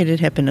dislocated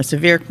hip, and a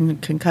severe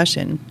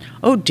concussion.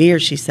 Oh, dear,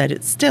 she said.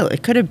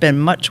 It could have been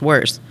much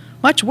worse.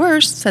 Much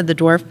worse, said the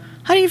dwarf.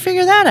 How do you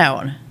figure that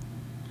out?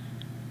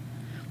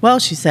 Well,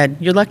 she said,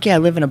 you're lucky I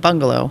live in a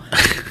bungalow.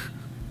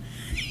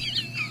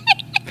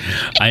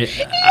 I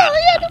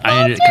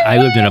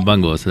lived in a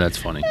bungalow, so that's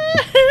funny.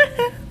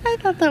 I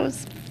thought that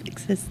was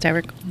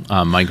hysterical.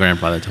 My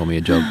grandfather told me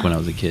a joke when I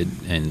was a kid,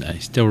 and I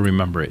still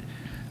remember it.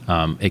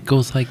 It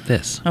goes like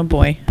this. Oh,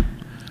 boy.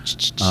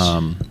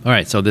 All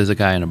right, so there's a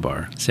guy in a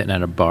bar, sitting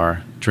at a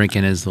bar,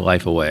 drinking his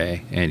life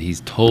away, and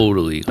he's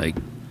totally, like,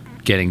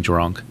 getting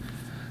drunk.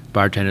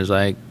 Bartender's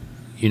like,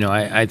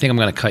 I think I'm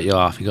going to cut you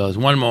off. He goes,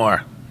 one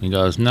more. He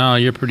goes, no,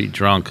 you're pretty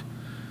drunk.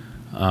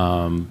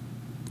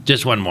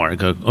 just one more. I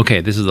go,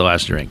 okay, this is the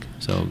last drink.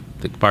 So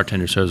the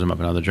bartender serves him up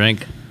another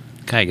drink.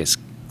 The guy gets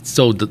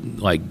so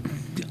like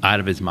out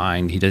of his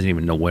mind, he doesn't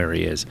even know where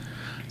he is.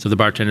 So the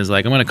bartender's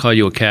like, I'm going to call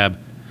you a cab.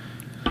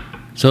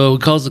 So he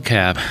calls the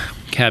cab.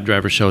 Cab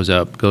driver shows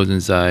up, goes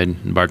inside.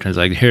 And the bartender's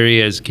like, here he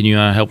is. Can you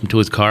help him to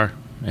his car?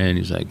 And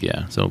he's like,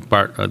 yeah. So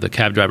the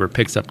cab driver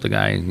picks up the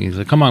guy, and he's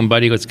like, come on,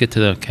 buddy, let's get to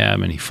the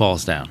cab. And he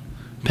falls down,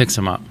 picks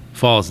him up,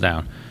 falls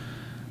down.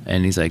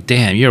 And he's like,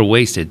 damn, you're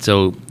wasted.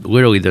 So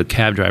literally the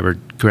cab driver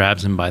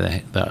grabs him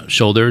by the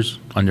shoulders,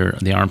 under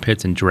the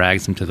armpits, and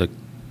drags him to the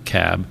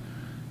cab,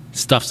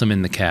 stuffs him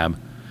in the cab.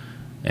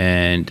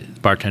 And the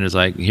bartender's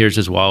like, here's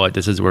his wallet.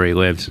 This is where he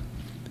lives.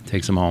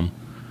 Takes him home.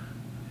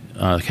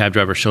 The cab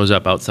driver shows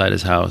up outside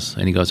his house,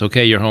 and he goes,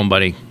 okay, you're home,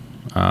 buddy.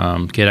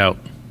 Get out.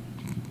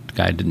 The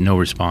guy did no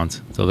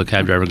response. So the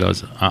cab driver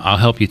goes, I'll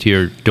help you to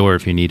your door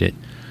if you need it.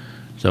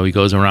 So he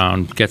goes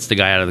around, gets the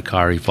guy out of the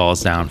car. He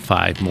falls down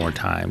 5 more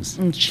times.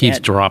 Keeps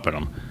dropping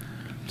him.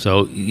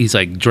 So he's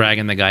like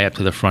dragging the guy up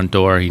to the front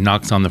door. He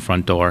knocks on the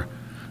front door,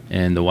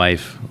 and the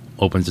wife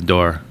opens the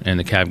door, and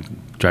the cab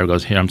driver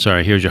goes, here, I'm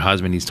sorry, here's your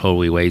husband. He's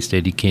totally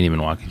wasted. He can't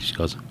even walk. She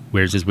goes,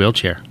 where's his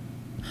wheelchair?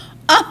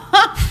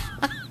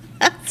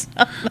 That's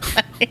so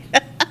funny.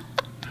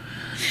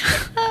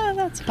 Oh,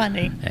 that's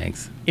funny.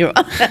 Thanks.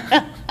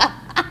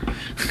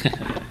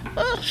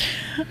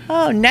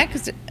 Oh,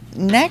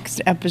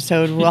 next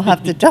episode we'll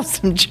have to tell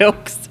some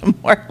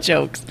more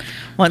jokes.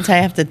 Once I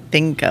have to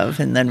think of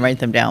and then write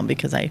them down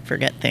because I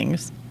forget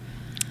things.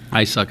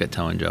 I suck at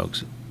telling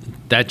jokes.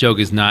 That joke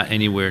is not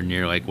anywhere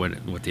near like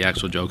what the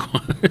actual joke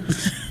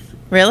was.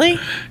 Really?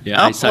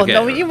 Yeah, I suck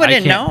well, at no, you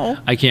wouldn't know.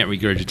 I can't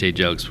regurgitate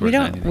jokes for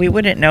anything. We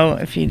wouldn't know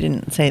if you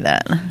didn't say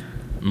that.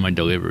 My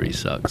delivery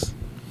sucks.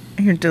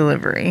 Your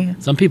delivery.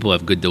 Some people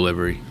have good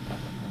delivery.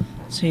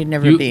 So you'd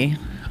never be.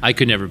 I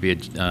could never be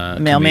a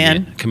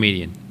mailman.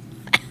 Comedian.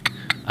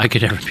 I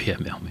could never be a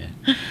mailman.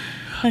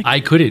 I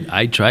couldn't.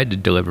 I tried to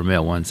deliver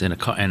mail once in a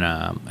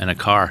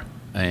car,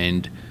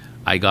 and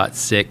I got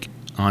sick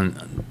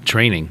on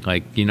training.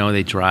 Like, you know,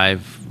 they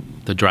drive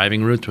the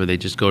driving routes where they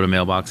just go to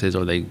mailboxes,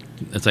 or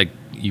it's like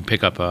you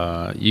pick up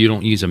you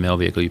don't use a mail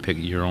vehicle, you pick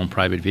your own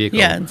private vehicle.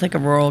 Yeah, it's like a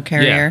rural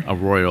carrier. Yeah, a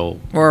rural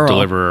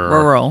deliverer.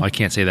 Rural. I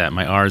can't say that.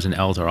 My R's and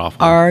L's are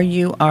awful.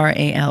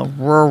 RURAL.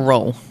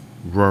 Rural.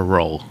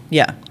 Rural.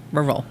 Yeah,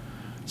 rural.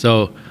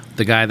 So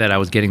the guy that I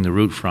was getting the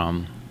route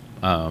from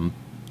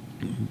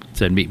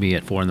said, meet me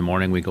at 4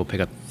 a.m. We go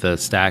pick up the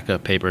stack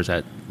of papers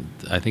at,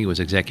 I think it was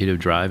Executive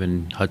Drive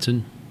in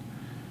Hudson,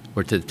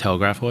 where the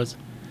Telegraph was.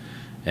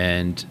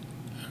 And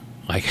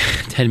like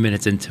 10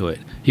 minutes into it,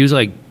 he was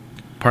like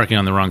parking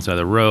on the wrong side of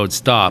the road,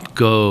 stop,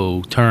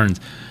 go,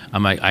 turns.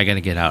 I'm like, I got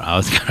to get out. I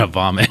was going to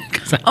vomit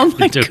because I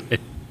couldn't do it.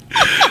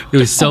 There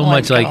was so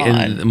much like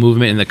in the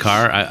movement in the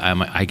car.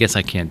 I guess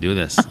I can't do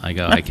this. I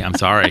go, I'm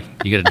sorry.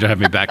 You got to drive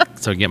me back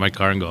so I can get my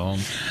car and go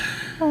home.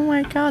 Oh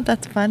my God,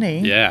 that's funny.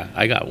 Yeah,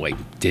 I got like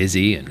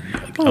dizzy and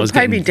I was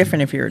probably be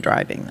different if you were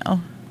driving though.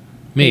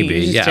 Maybe.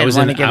 You just yeah, didn't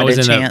want to give it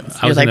a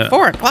chance. You're like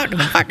 4 o'clock in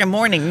the fucking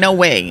morning. No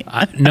way.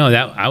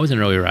 I was an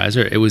early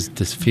riser. It was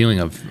this feeling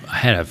of I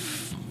had to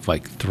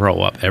like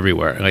throw up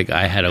everywhere. Like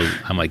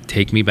I'm like,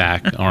 take me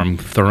back, or I'm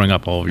throwing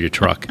up all over your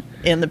truck.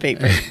 In the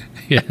paper.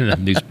 Yeah, in the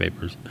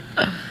newspapers.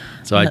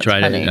 So I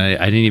tried it, and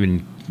I didn't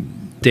even,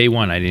 day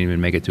one, I didn't even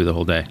make it through the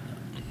whole day.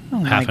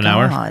 Oh, half an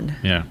hour.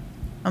 Yeah.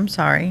 I'm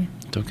sorry.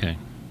 It's okay.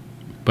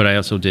 But I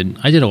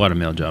did a lot of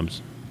mail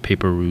jobs.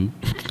 Paper route.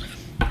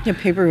 Yeah,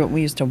 paper route,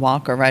 we used to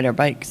walk or ride our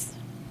bikes.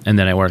 And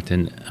then I worked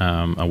in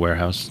a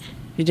warehouse.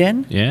 You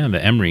did? Yeah,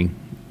 the Emery,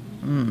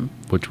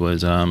 which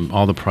was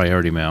all the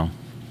priority mail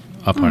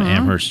up on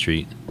Amherst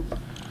Street.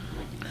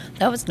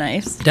 That was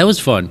nice. That was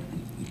fun.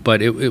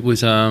 But it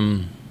was,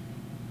 it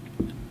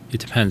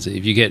depends.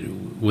 If you get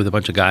with a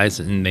bunch of guys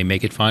and they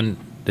make it fun,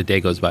 the day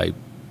goes by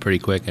pretty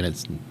quick, and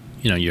it's,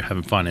 you're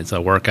having fun. It's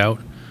a workout,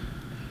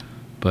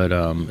 but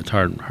it's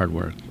hard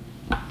work.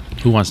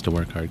 Who wants to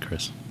work hard,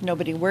 Chris?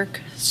 Nobody.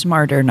 Work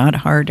smarter, not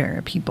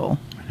harder, people.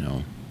 I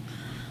know.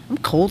 I'm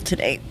cold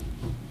today.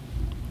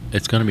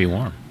 It's going to be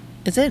warm.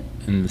 Is it?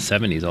 In the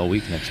 70s all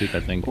week next week, I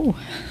think. Ooh.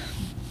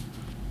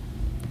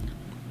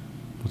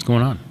 What's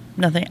going on?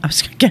 Nothing. I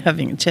was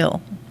having a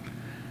chill.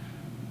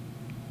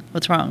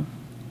 What's wrong?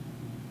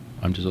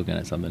 I'm just looking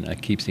at something. I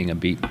keep seeing a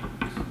beep.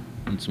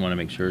 I just want to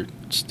make sure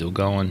it's still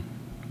going.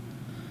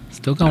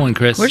 Still going,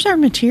 Chris. Where's our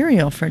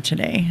material for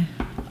today?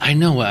 I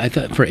know. I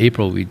thought for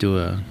April we'd do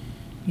a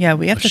Yeah,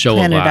 we have to show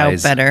plan of it out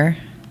lies. better.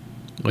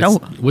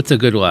 What's a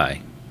good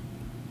lie?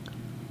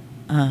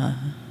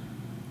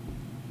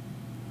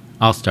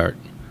 I'll start.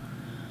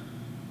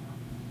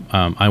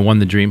 I won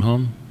the Dream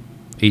Home.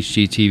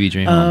 HGTV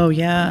Dream Home. Oh,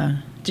 yeah.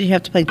 Do you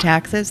have to pay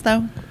taxes,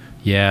 though?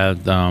 Yeah.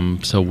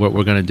 So what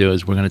we're going to do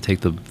is we're going to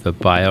take the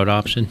buyout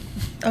option.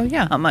 Oh,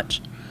 yeah. How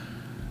much?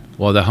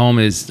 Well, the home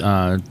is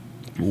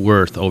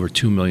worth over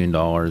 $2 million.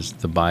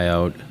 The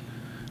buyout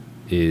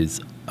is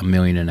 $1.5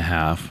 million,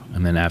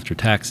 and then after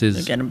taxes,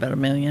 We get about $1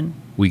 million.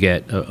 we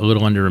get a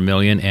little under $1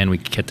 million, and we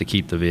get to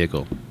keep the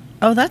vehicle.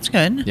 Oh, that's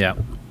good. Yeah.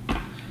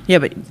 Yeah,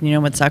 but you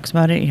know what sucks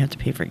about it? You have to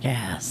pay for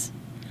gas.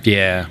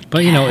 Yeah,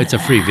 but you know, it's a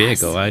free Yes.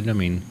 vehicle. I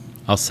mean,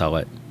 I'll sell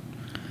it,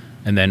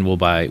 and then we'll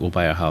buy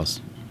a house.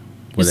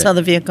 You with sell it.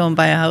 the vehicle and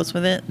buy a house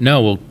with it?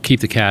 No, we'll keep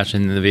the cash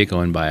in the vehicle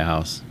and buy a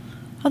house.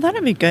 Oh,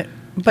 that'd be good.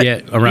 But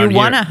Yeah, around you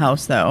want here. a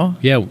house, though.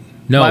 Yeah, Why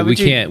no, we would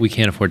you- can't. We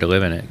can't afford to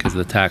live in it because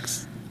the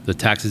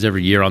taxes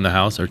every year on the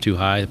house are too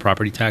high. The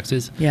property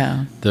taxes,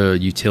 Yeah. the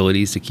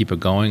utilities to keep it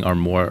going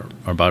are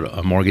about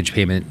a mortgage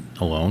payment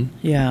alone.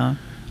 Yeah.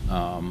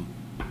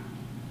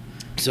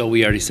 So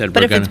we already said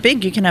But we're if gonna. it's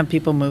big, you can have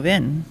people move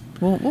in.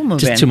 We'll move in.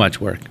 just too much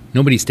work.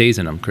 Nobody stays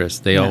in them, Chris.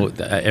 They Yeah. all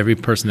every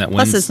person that wins.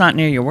 Plus, it's not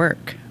near your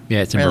work. Yeah,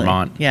 it's in really.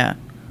 Vermont. Yeah.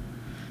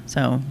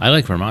 So, I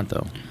like Vermont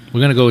though.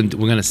 We're gonna go.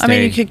 We're gonna stay. I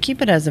mean, you could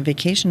keep it as a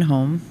vacation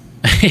home.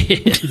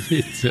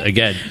 It's,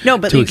 again, No,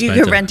 but too like, you could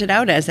expensive. rent it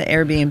out as an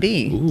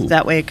Airbnb. Ooh.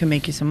 That way it can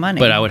make you some money.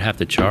 But I would have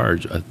to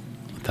charge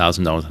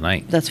 $1,000 a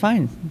night. That's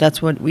fine. That's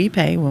what we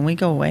pay when we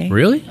go away.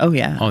 Really? Oh,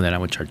 yeah. Oh, then I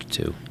would charge it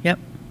too. Yep.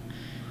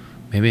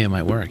 Maybe it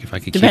might work if I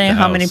could Depending keep on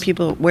the how many house.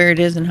 people, where it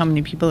is and how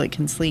many people it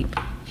can sleep.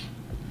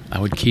 I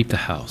would keep the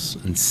house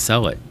and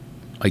sell it,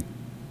 like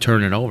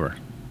turn it over.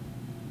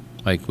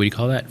 Like what do you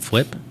call that?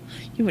 Flip.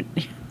 You would.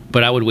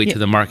 But I would wait Yeah. till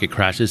the market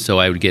crashes so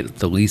I would get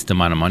the least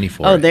amount of money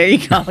for it. Oh, there you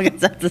go. 'Cause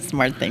that's a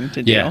smart thing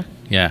to do. Yeah,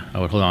 yeah. I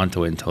would hold on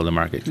to it until the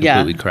market Yeah.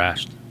 completely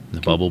crashed.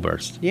 The bubble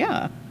burst.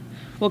 Yeah.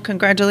 Well,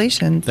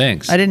 congratulations.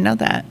 Thanks. I didn't know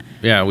that.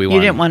 Yeah, we won.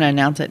 You didn't want to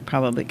announce it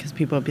probably because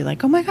people would be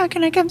like, "Oh my God,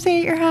 can I come stay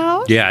at your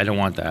house?" Yeah, I don't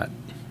want that.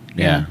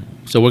 Yeah. Yeah.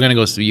 So we're gonna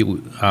go.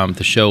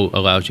 The show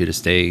allows you to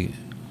stay,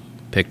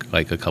 pick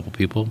like a couple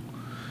people,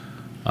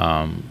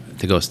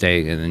 to go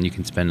stay, and then you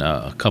can spend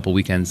a couple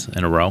weekends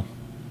in a row,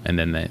 and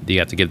then you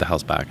have to give the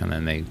house back, and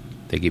then they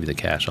give you the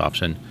cash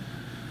option,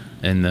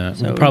 and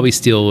So- we'll probably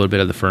steal a little bit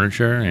of the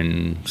furniture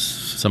and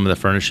some of the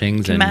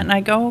furnishings. Can and Matt and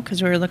I go?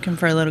 Because we were looking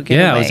for a little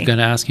getaway. yeah, I was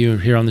gonna ask you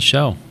here on the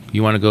show.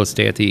 You want to go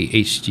stay at the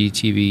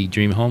HGTV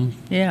Dream Home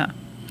Yeah.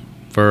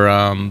 for?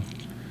 I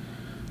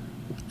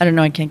don't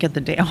know. I can't get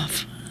the day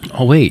off.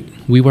 Oh wait,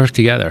 we work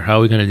together. How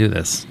are we gonna do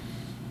this?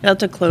 They'll have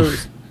to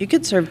close. You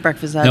could serve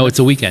breakfast at No, the it's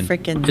a weekend.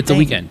 frickin' It's a thing.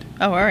 weekend.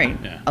 Oh, all right.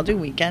 Yeah. I'll do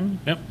weekend.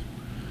 Yep.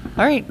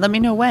 All right. Let me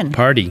know when.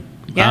 Party.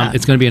 Yeah.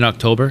 It's gonna be in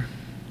October.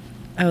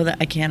 Oh,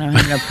 I can't. I'm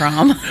having a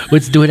prom.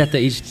 Let's do it at the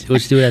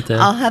Let's do it at the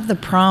I'll have the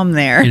prom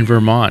there. in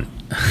Vermont.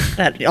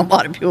 That a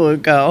lot of people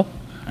would go.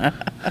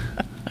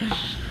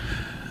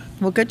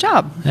 Well, good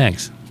job.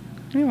 Thanks.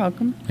 You're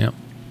welcome. Yep.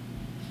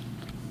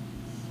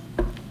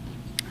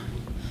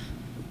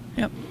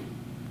 Yep.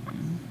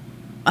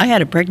 I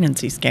had a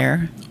pregnancy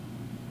scare.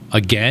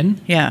 Again?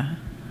 Yeah.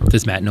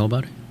 Does Matt know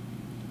about it?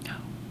 No.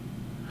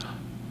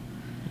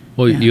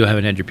 Well, Yeah. you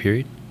haven't had your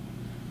period.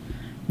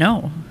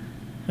 No.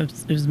 It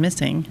was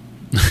missing.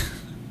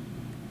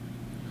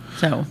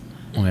 So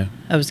Okay.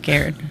 I was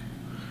scared.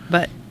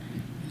 But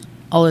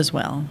all is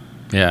well.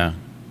 Yeah.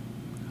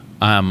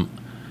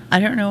 I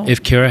don't know.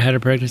 If Kara had a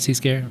pregnancy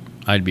scare,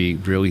 I'd be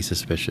really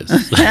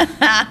suspicious.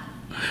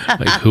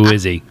 Like, who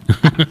is he?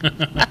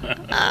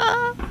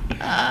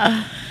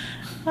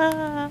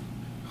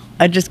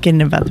 I'm just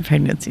kidding about the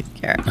pregnancy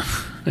scare.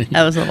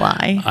 That was a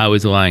lie. I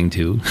was lying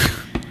too.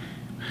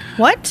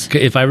 What?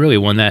 If I really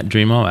won that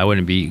dream home, I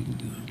wouldn't be.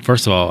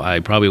 First of all, I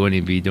probably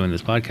wouldn't be doing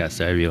this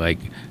podcast. I'd be like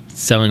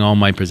selling all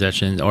my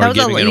possessions or That was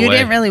giving it you away.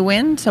 didn't really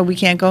win, so we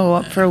can't go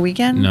up for a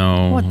weekend?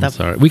 No, What the I'm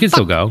sorry. We can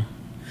still fuck? go.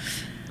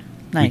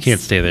 Nice. We can't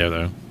stay there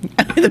though.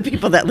 The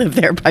people that live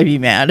there would probably be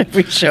mad if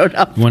we showed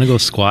up. You want to go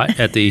squat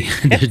at the,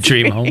 the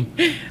dream home?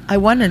 I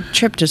won a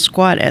trip to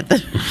squat at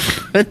the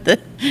at the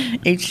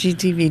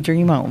HGTV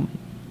Dream Home.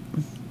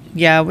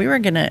 Yeah, we were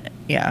gonna.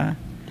 Yeah,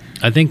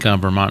 I think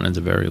Vermont is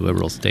a very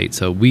liberal state,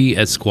 so we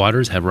as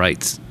squatters have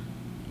rights.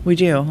 we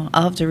do.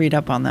 I'll have to read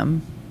up on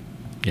them.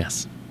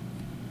 Yes.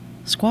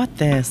 Squat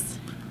this.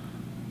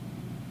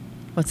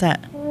 What's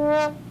that?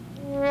 Oh,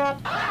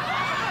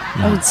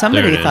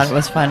 somebody There it thought is. it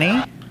was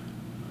funny.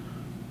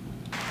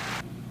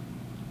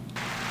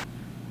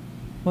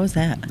 What was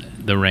that?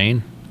 The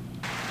rain.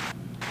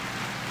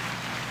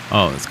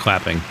 Oh, it's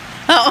clapping.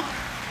 Oh,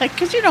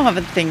 because you don't have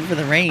a thing for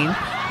the rain.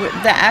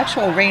 The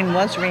actual rain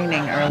was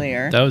raining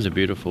earlier. That was a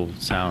beautiful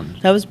sound.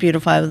 That was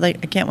beautiful. I was like,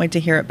 I can't wait to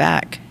hear it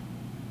back.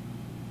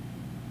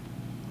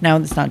 Now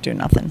it's not doing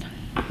nothing.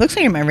 Looks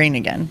like it might rain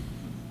again.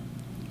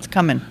 It's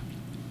coming.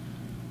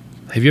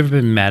 Have you ever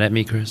been mad at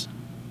me, Chris?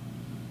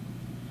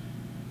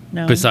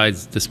 No.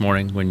 Besides this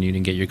morning when you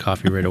didn't get your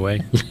coffee right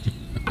away.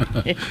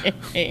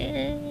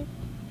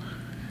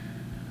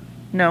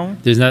 No.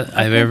 There's not. I've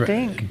can't ever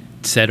think.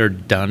 said or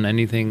done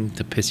anything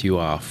to piss you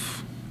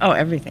off. Oh,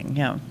 everything.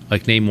 Yeah.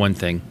 Like name one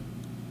thing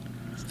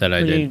that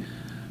I Would did. you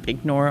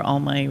ignore all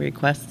my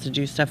requests to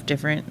do stuff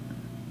different?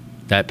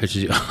 That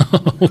pisses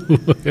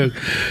you.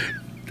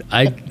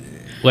 I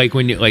like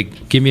when you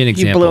like. Give me an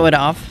example. You blow it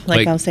off. Like,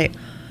 Like, I'll say,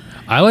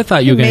 I would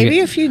thought you were gonna. maybe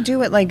Get, if you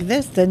do it like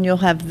this, then you'll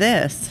have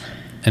this.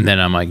 and then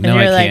I'm like, no,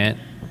 I you're like- can't.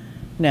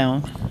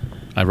 No.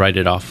 I write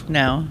it off.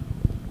 No.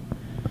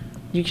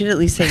 You could at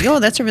least say, "Yo,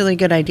 that's a really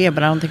good idea,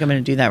 but I don't think I'm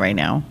going to do that right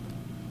now."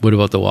 What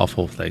about the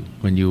waffle thing?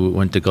 When you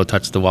went to go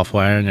touch the waffle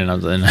iron, and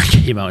I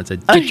came out and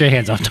said, "Get your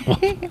hands off the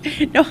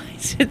waffle." No, I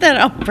did that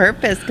on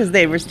purpose because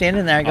they were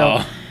standing there. I go,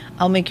 Oh.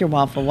 I'll make your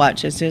waffle.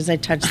 Watch. As soon as I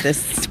touch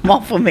this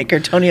waffle maker,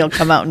 Tony will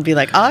come out and be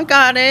like, "Oh, I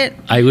got it."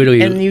 I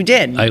literally And you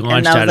did. I And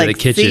launched I was out of the like,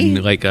 kitchen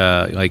 "See?"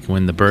 like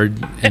when the bird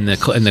and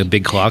the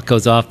big clock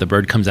goes off, the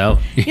bird comes out.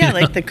 you Yeah, know?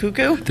 like the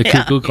cuckoo. the Yeah,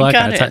 cuckoo you clock.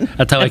 got That's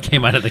it. how I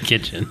came out of the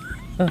kitchen.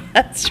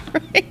 That's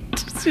right.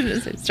 As soon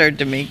as I started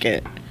to make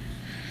it.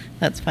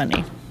 That's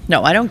funny.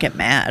 No, I don't get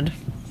mad.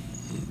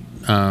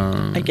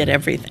 I get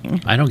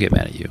everything. I don't get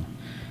mad at you.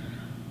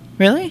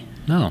 Really?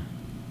 No, I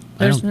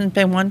There's don't.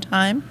 been one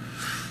time.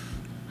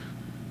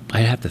 I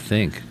have to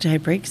think. Did I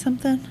break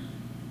something?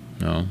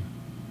 No.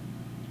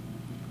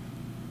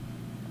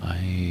 I.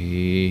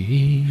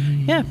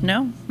 Yeah,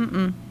 no.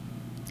 Mm-mm.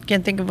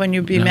 Can't think of when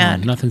you'd be No,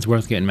 mad. Nothing's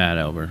worth getting mad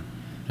over.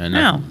 And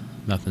No.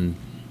 Nothing.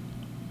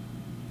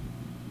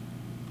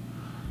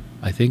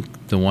 I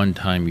think the one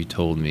time you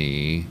told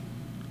me.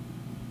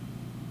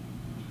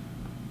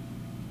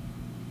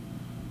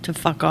 To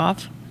fuck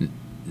off?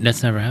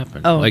 That's never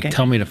happened. Oh, Like, okay.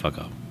 tell me to fuck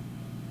off.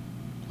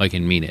 Like,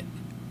 and mean it.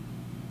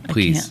 I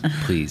Please, can't.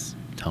 please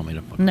tell me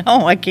to fuck No,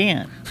 I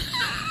can't.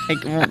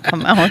 It won't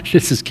come out. off.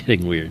 This is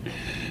getting weird.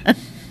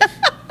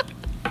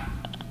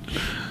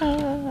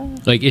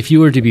 Like, if you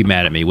were to be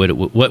mad at me,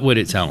 what would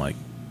it sound like?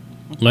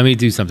 Let me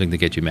do something to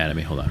get you mad at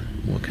me. Hold on.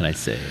 What can I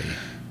say?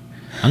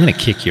 I'm going to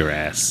kick your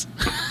ass.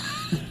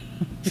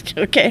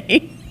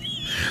 Okay.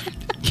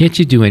 Can't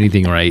you do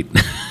anything right?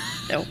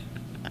 Nope.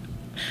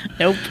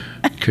 Nope.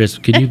 Chris,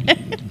 can you...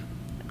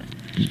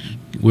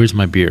 Where's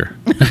my beer?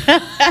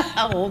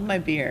 I'll hold my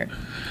beer.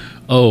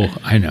 Oh,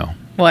 I know.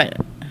 What?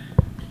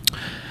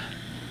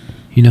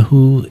 You know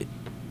who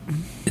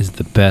is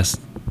the best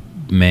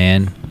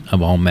man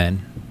of all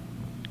men?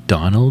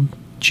 Donald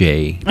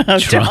J. Oh,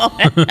 Trump.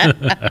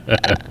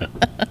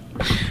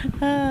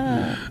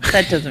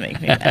 That doesn't make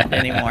me mad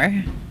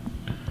anymore.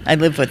 I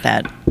live with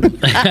that.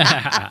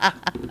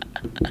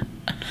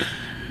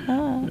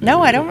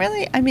 No, I don't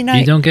really. I mean,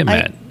 You don't get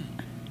mad.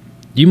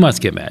 You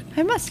must get mad.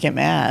 I must get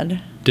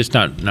mad. Just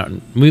not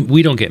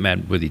we don't get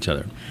mad with each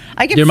other.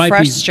 I get There might be-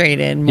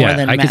 frustrated more Yeah,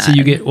 than I mad. can see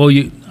you get. Well,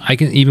 I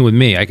can even with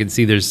me. I can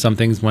see there's some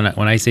things when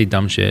I say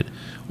dumb shit,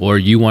 or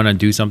you want to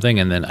do something,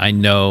 and then I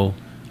know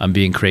I'm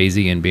being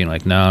crazy and being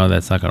like, no,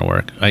 that's not going to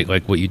work.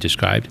 Like what you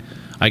described.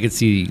 I could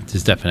see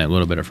there's definitely a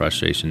little bit of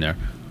frustration there,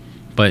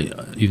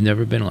 but you've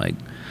never been like,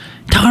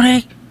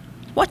 Tony,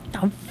 What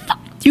the fuck?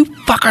 you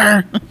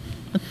fucker.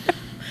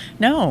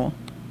 No.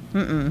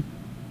 Mm-mm.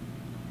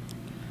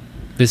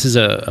 This is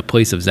a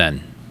place of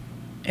zen.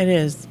 It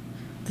is.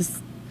 This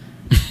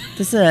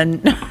is a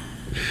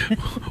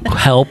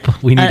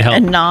Help. We need a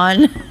help.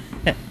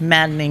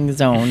 non-maddening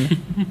zone.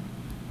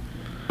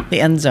 The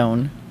end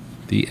zone.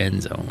 The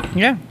end zone.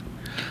 Yeah.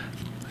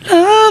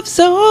 Love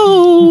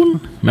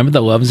zone. Remember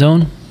the Love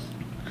Zone?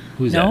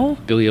 Who's No.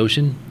 that? Billy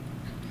Ocean?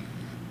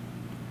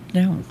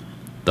 No.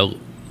 The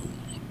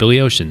Billy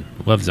Ocean,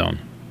 Love Zone.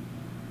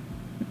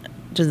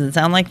 Does it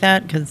sound like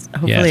that? Because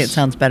hopefully Yes. it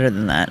sounds better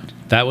than that.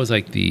 That was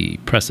like the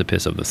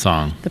precipice of the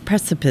song. The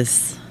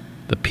precipice.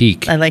 The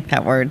peak. I like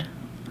that word.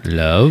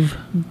 Love.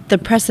 The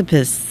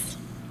precipice.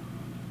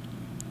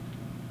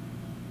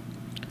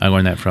 I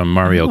learned that from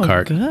Mario Oh,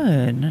 Kart.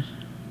 Good.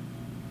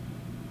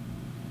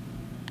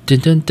 Dun,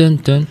 dun, dun,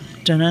 dun.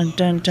 Dun dun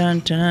dun dun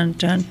dun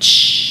dun.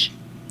 Shh.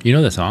 You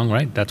know the song,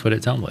 right? That's what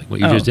it sounds like. What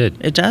you just did.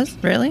 It does?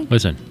 Really?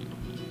 Listen.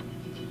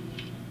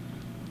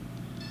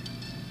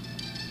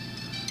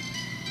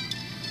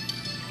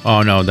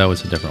 Oh no, that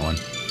was a different one.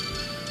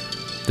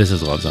 This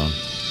is Love Zone.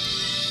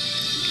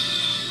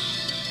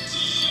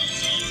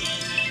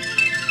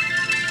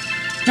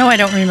 No, I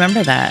don't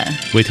remember that.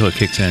 Wait till it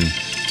kicks in.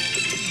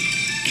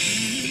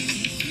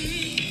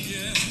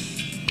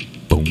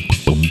 Boom,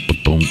 boom, boom,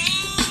 boom.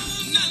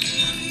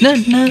 No,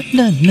 no,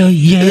 no, no,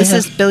 yeah. This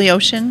is Billy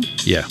Ocean?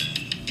 Yeah.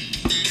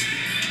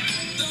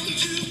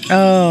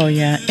 Oh,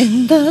 yeah.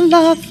 In the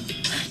love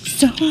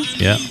zone.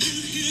 Yeah.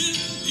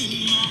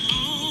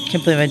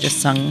 Can't believe I just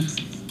sung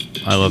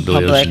I love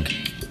Billy Public. Ocean.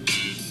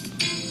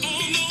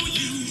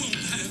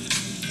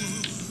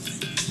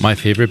 My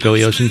favorite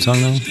Billy Ocean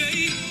song, though,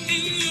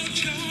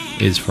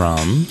 is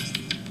from...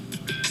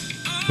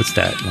 What's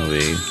that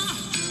movie?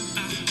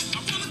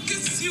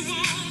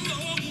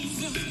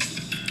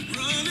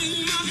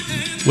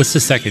 What's the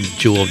second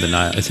Jewel of the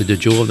Nile? Is it the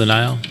Jewel of the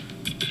Nile?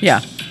 Yeah.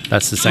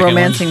 That's the second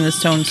Romancing the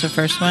Stone's the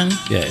first one. one?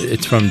 Yeah,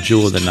 it's from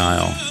Jewel of the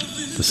Nile,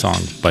 the song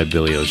by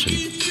Billy Ocean.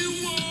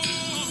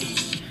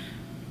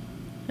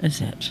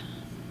 Is it?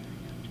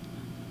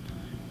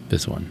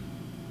 This one.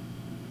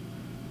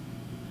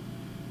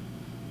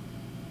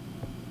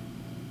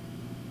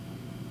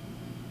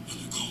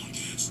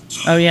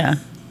 Oh, yeah.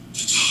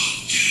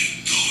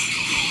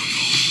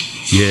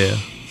 Yeah.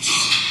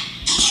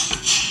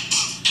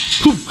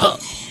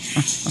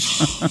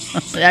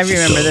 I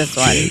remember this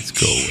one. It's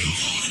going.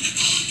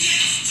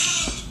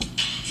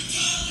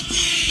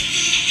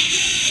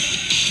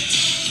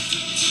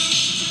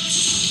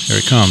 Here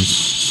it comes.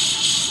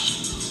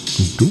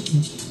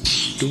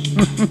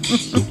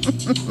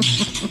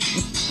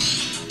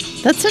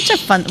 That's such a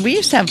fun. We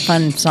used to have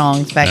fun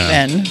songs back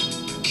Yeah. then,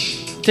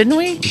 didn't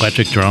we?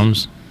 Electric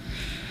drums.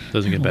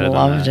 Doesn't get better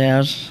Loved than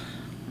that. it.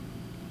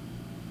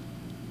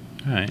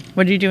 All right.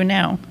 What are you doing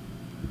now?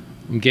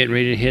 I'm getting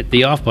ready to hit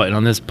the off button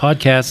on this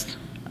podcast.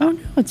 Oh no,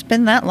 it's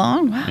been that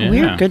long. Wow,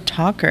 we're Yeah. good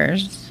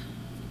talkers.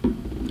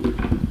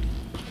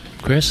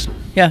 Chris,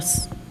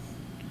 Yes.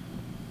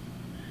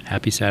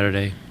 happy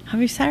Saturday.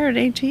 Happy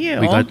Saturday to you.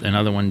 We got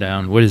another one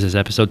down. What is this,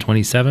 episode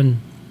 27?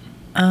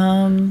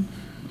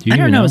 I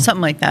don't know,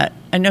 something like that.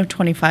 I know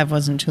 25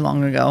 wasn't too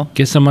long ago.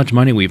 Guess how much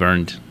money we've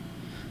earned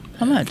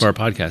How much? for our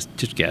podcast.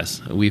 Just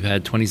guess. We've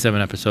had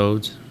 27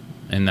 episodes,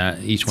 and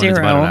that each one is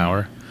about Zero. an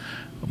hour.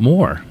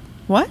 More.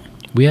 What?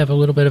 We have a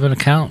little bit of an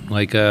account,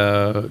 like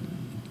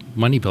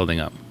money building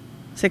up.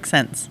 6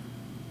 cents.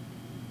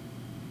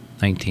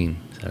 19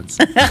 cents.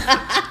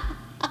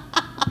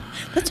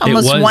 That's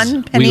almost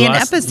 1 penny an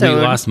episode.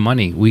 We lost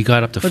money. We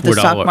got up to with $4. the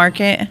stock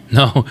market.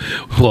 No,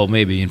 well,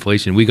 maybe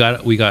inflation. We got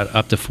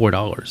up to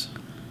 $4.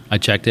 I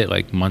checked it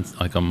like a month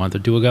or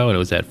two ago, and it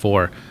was at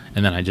 4.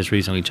 And then I just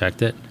recently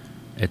checked it;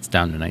 it's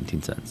down to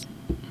 19 cents.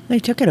 They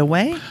took it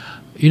away?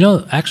 You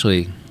know,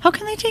 actually, How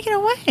can they take it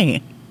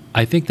away?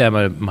 I think that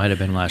might have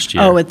been last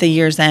year. Oh, at the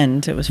year's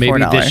end, it was $4.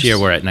 Maybe this year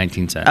we're at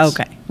 19 cents.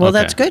 Okay. Well,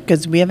 that's good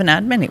because we haven't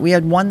had many. We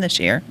had one this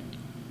year.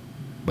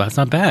 Well, that's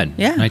not bad.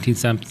 Yeah. 19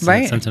 cents,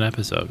 Right. cents an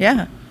episode.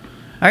 Yeah.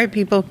 All right,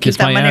 people, keep Kiss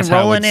that my money ass,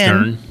 rolling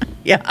Howard in. Stern.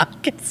 Yeah,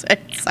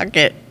 suck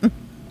it.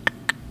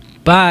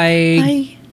 Bye. Bye.